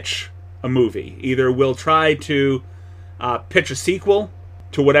we'll pitch a movie. Either we'll try to pitch a sequel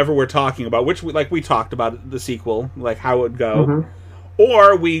to whatever we're talking about, which we talked about the sequel, like how it would go,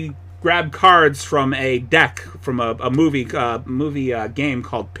 or we grab cards from a deck from a movie game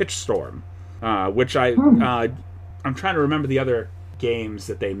called Pitch Storm, which I'm trying to remember the other games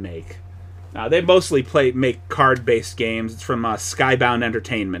that they make. They mostly make card-based games. It's from Skybound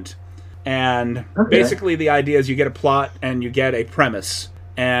Entertainment, and basically the idea is you get a plot and you get a premise,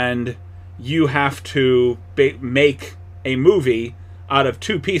 and you have to make a movie out of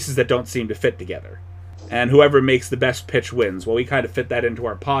two pieces that don't seem to fit together. And whoever makes the best pitch wins. Well, we kind of fit that into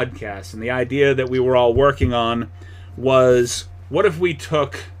our podcast. And the idea that we were all working on was, what if we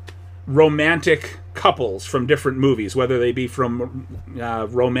took romantic couples from different movies, whether they be from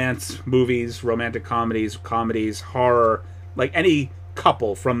romance movies, romantic comedies, horror, like any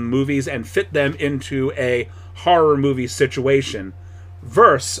couple from movies, and fit them into a horror movie situation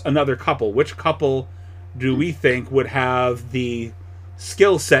versus another couple. Which couple do we think would have the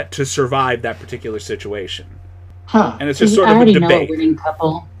skill set to survive that particular situation? And it's just sort of a debate. Know a winning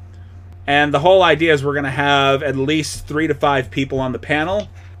couple. And the whole idea is we're going to have at least 3 to 5 people on the panel,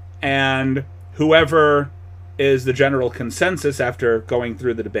 and whoever is the general consensus after going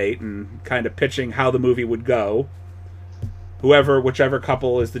through the debate and kind of pitching how the movie would go, whichever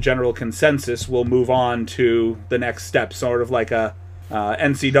couple is the general consensus will move on to the next step, sort of like a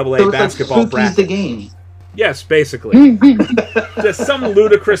NCAA basketball like bracket. The game. Yes, basically. Just some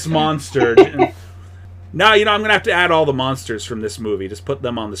ludicrous monster. Now, I'm going to have to add all the monsters from this movie. Just put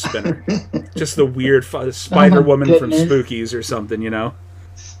them on the spinner. Just the weird Spider-Woman from Spookies or something,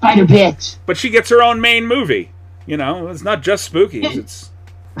 Spider bitch. But she gets her own main movie. It's not just Spookies. It's.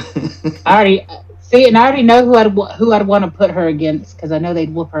 I already know who I'd want to put her against, because I know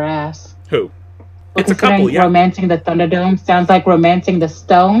they'd whoop her ass. Who? It's a couple, yeah. Romancing the Thunderdome sounds like Romancing the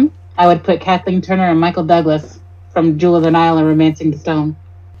Stone. I would put Kathleen Turner and Michael Douglas from Jewel of the Nile and Romancing the Stone.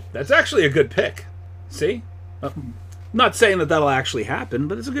 That's actually a good pick. See? I'm not saying that that'll actually happen,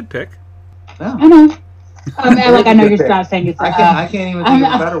 but it's a good pick. Oh. I know. I know you're not saying it's. I can't even think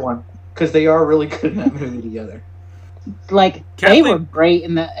of a better one, because they are really good in that movie together. They were great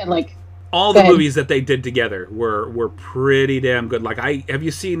in the all the movies that they did together were pretty damn good. Have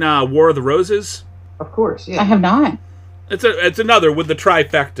you seen War of the Roses? Of course, yeah. I have not. It's another with the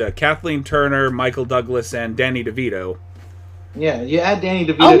trifecta: Kathleen Turner, Michael Douglas, and Danny DeVito. Yeah, you add Danny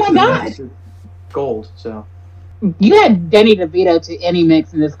DeVito to the mix, gold. So you had Danny DeVito to any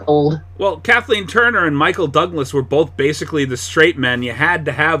mix in this gold. Well, Kathleen Turner and Michael Douglas were both basically the straight men. You had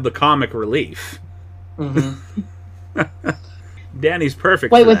to have the comic relief. Mm-hmm. Danny's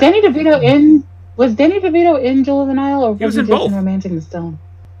perfect. Wait, was Danny DeVito in Jewel of the Nile, or was he just in Romancing the Stone?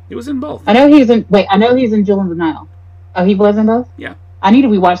 He was in both. I know he's in Jewel of the Nile. Oh, he was in both? Yeah. I need to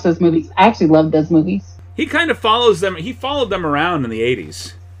rewatch those movies. I actually love those movies. He kind of follows them. He followed them around in the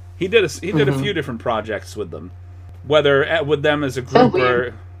 80s. He did a few different projects with them, whether with them as a group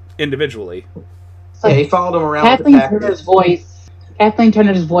or individually. So yeah, he followed them around. Kathleen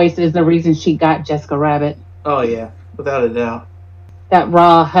Turner's voice is the reason she got Jessica Rabbit. Oh yeah, without a doubt. That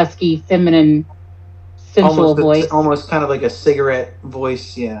raw, husky, feminine, sensual voice. Almost kind of like a cigarette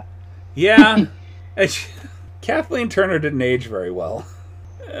voice. Yeah. Yeah. Kathleen Turner didn't age very well.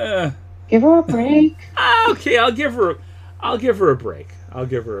 Give her a break. Okay, I'll give her a break.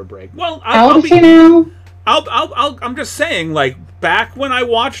 Well, how old is she now? I'm just saying, back when I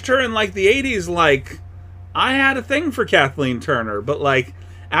watched her in the 80s, I had a thing for Kathleen Turner, but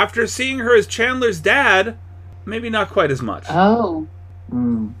after seeing her as Chandler's dad, Maybe not quite as much. Oh.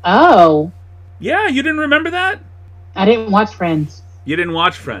 Mm. Oh. Yeah, you didn't remember that? I didn't watch Friends. You didn't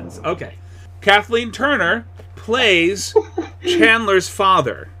watch Friends. Okay. Kathleen Turner plays Chandler's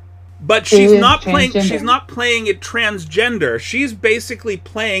father. But she's not playing it transgender. She's basically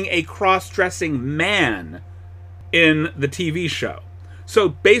playing a cross-dressing man in the TV show. So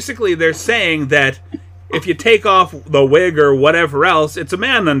basically they're saying that if you take off the wig or whatever else, it's a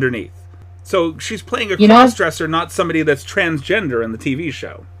man underneath. So she's playing a cross-dresser, not somebody that's transgender in the TV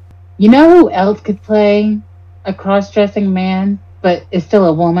show. You know who else could play a cross-dressing man, but is still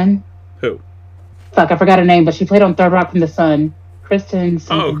a woman? Who? Fuck, I forgot her name, but she played on Third Rock from the Sun. Kristen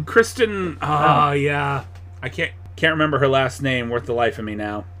something. Oh, Kristen... Oh, yeah. I can't remember her last name, worth the life of me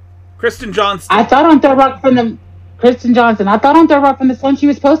now. Kristen Johnston. I thought on Third Rock from the... Kristen Johnson. I thought on Third Rock from the Sun she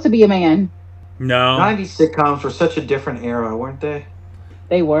was supposed to be a man. No. 90s sitcoms were such a different era, weren't they?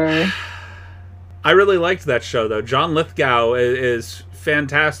 They were. I really liked that show, though. John Lithgow is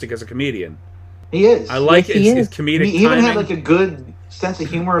fantastic as a comedian. He is. I like his comedic He even timing. had like a good sense of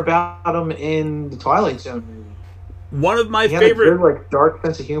humor about him in the Twilight Zone movie. One of my He had a favorite, good, like, dark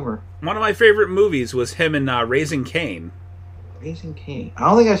sense of humor. one of my favorite movies was him in Raising Cain. Raising Cain. I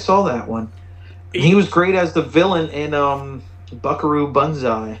don't think I saw that one. He was great as the villain in Buckaroo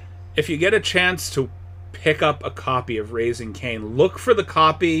Banzai. If you get a chance to pick up a copy of Raising Cain, look for the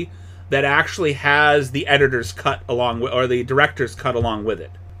copy that actually has the editor's cut along with, or the director's cut along with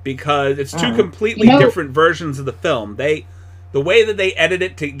it, because it's two completely different versions of the film. The way that they edit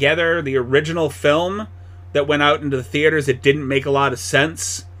it together, the original film that went out into the theaters, it didn't make a lot of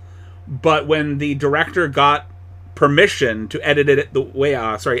sense. But when the director got permission to edit it the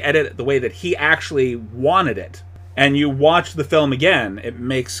way that he actually wanted it, and you watch the film again, it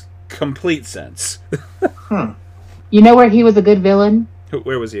makes complete sense. You know where he was a good villain?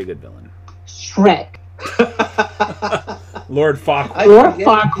 Where was he a good villain? Shrek. Lord Farquaad. Lord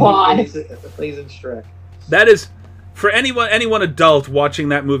Farquaad. Plays in Shrek. That is, for anyone adult watching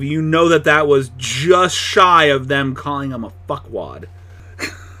that movie, you know that was just shy of them calling him a fuckwad.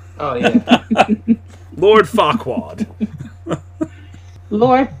 Oh, yeah. Lord Farquaad.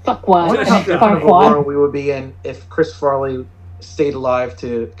 Lord Fuckwad. What kind of world we would be in if Chris Farley stayed alive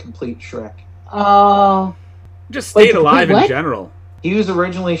to complete Shrek? Oh. Just stayed alive in general. He was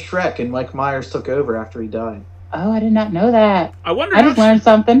originally Shrek, and Mike Myers took over after he died. Oh, I did not know that. I just learned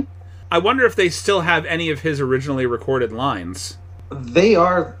something. I wonder if they still have any of his originally recorded lines. They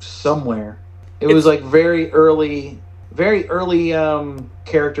are somewhere. It was like very early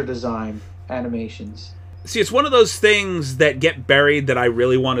character design animations. See, it's one of those things that get buried that I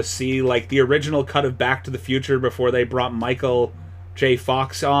really want to see, like the original cut of Back to the Future before they brought Michael J.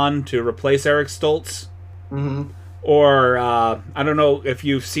 Fox on to replace Eric Stoltz. Mm-hmm. Or, I don't know if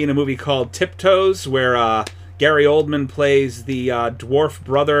you've seen a movie called Tiptoes, where Gary Oldman plays the dwarf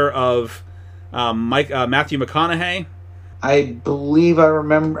brother of Matthew McConaughey. I believe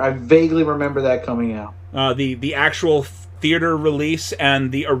I vaguely remember that coming out. The actual theater release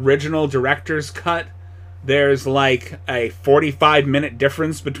and the original director's cut, there's like a 45-minute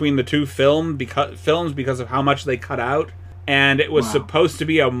difference between the two films because of how much they cut out. And it was supposed to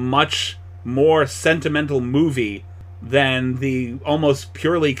be a much more sentimental movie than the almost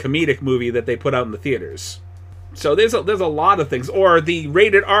purely comedic movie that they put out in the theaters. So there's a lot of things. Or the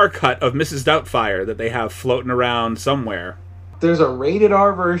rated R cut of Mrs. Doubtfire that they have floating around somewhere. There's a rated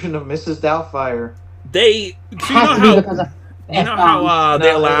R version of Mrs. Doubtfire. They, you know how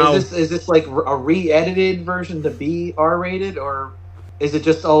they allow. Is this like a re-edited version to be R-rated, or is it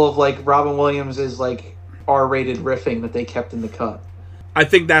just all of like Robin Williams' like R-rated riffing that they kept in the cut? I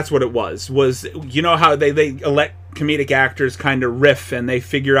think that's what it was. You know how they let comedic actors kind of riff and they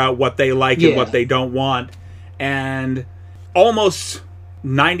figure out what they like and what they don't want, and almost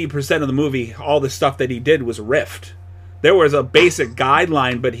 90% of the movie, all the stuff that he did was riffed. There was a basic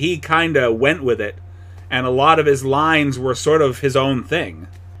guideline, but he kind of went with it, and a lot of his lines were sort of his own thing.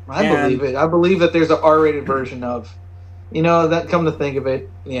 I believe it. I believe that there's an R-rated version of, that. Come to think of it,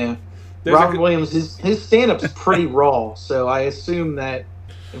 yeah. Robin Williams, his stand-up's pretty raw, so I assume that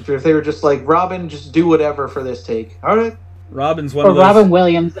if they were just like, Robin, just do whatever for this take. All right. Robin's one of those. For Robin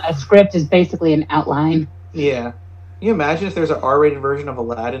Williams, a script is basically an outline. Yeah. Can you imagine if there's an R-rated version of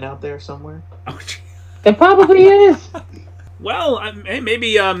Aladdin out there somewhere? Oh, there probably is. Well,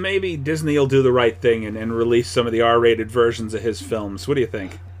 maybe Disney will do the right thing and release some of the R-rated versions of his films. What do you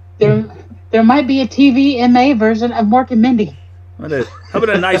think? There might be a TVMA version of Mork and Mindy. How about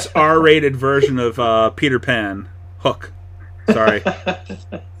a nice R-rated version of Peter Pan? Hook. Sorry.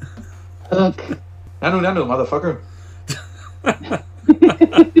 Hook. No, motherfucker.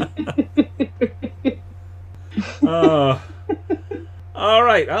 All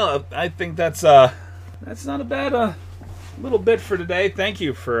right. Well, I think that's not a bad little bit for today. Thank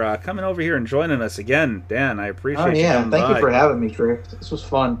you for coming over here and joining us again, Dan. I appreciate you coming thank by. you for having me, Trick. This was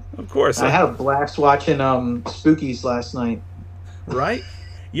fun. Of course. I had a blast watching Spookies last night. Right?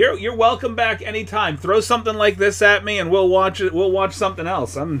 You're welcome back anytime. Throw something like this at me and we'll watch it. We'll watch something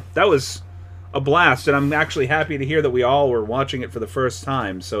else. That was a blast, and I'm actually happy to hear that we all were watching it for the first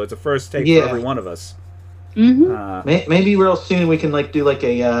time. So it's a first take for every one of us. Mm-hmm. Maybe real soon we can do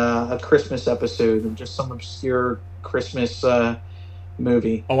a Christmas episode and just some obscure Christmas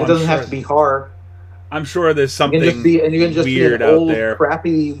movie. It doesn't have to be horror. I'm sure there's something you can just weird be an old, out there,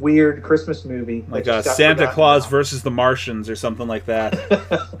 crappy, weird Christmas movie, like Santa Claus versus the Martians or something like that.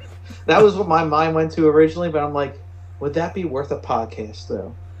 That was what my mind went to originally, but I'm like, would that be worth a podcast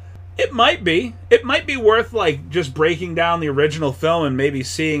though? It might be. It might be worth just breaking down the original film and maybe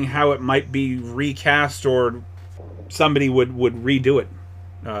seeing how it might be recast or somebody would redo it,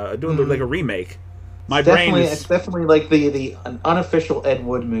 doing like a remake. It's definitely like the unofficial Ed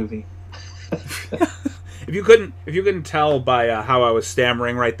Wood movie. If you couldn't tell by how I was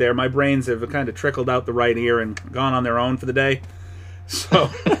stammering right there, my brains have kind of trickled out the right ear and gone on their own for the day. So,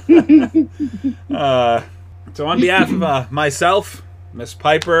 so on behalf of myself, Miss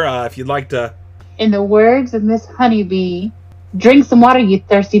Piper, if you'd like to... In the words of Miss Honeybee, drink some water, you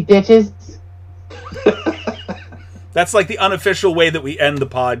thirsty bitches. That's like the unofficial way that we end the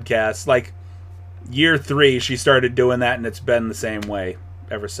podcast. Like, year 3, she started doing that, and it's been the same way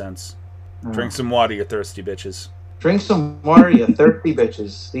ever since. Drink some water, you thirsty bitches. Drink some water, you thirsty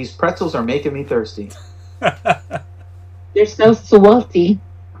bitches. These pretzels are making me thirsty. They're so salty.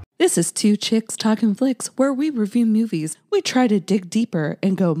 This is Two Chicks Talking Flicks, where we review movies. We try to dig deeper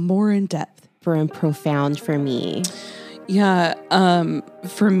and go more in depth. And profound for me. Yeah,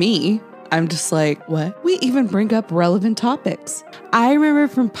 for me, I'm just like, what? We even bring up relevant topics. I remember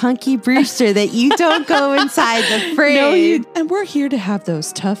from Punky Brewster that you don't go inside the fridge. And we're here to have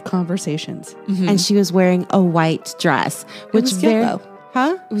those tough conversations. Mm-hmm. And she was wearing a white dress, which was yellow.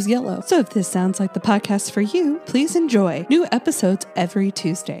 Huh? It was yellow. So if this sounds like the podcast for you, please enjoy. New episodes every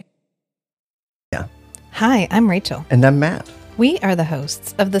Tuesday. Yeah. Hi, I'm Rachel. And I'm Matt. We are the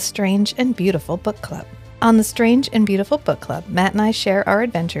hosts of the Strange and Beautiful Book Club. On the Strange and Beautiful Book Club, Matt and I share our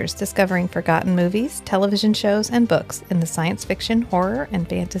adventures discovering forgotten movies, television shows, and books in the science fiction, horror, and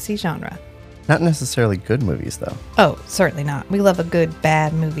fantasy genre. Not necessarily good movies, though. Oh, certainly not. We love a good,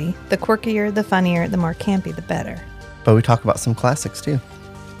 bad movie. The quirkier, the funnier, the more campy, the better. But we talk about some classics, too.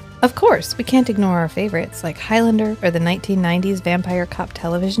 Of course, we can't ignore our favorites like Highlander or the 1990s vampire cop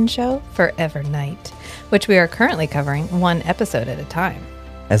television show, Forever Night, which we are currently covering one episode at a time.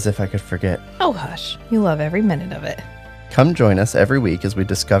 As if I could forget. Oh, hush. You love every minute of it. Come join us every week as we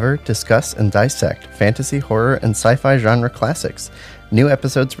discover, discuss, and dissect fantasy, horror, and sci-fi genre classics. New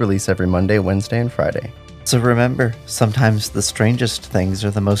episodes release every Monday, Wednesday, and Friday. So remember, sometimes the strangest things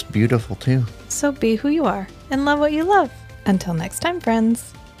are the most beautiful, too. So be who you are and love what you love. Until next time,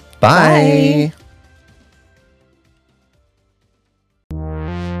 friends. Bye.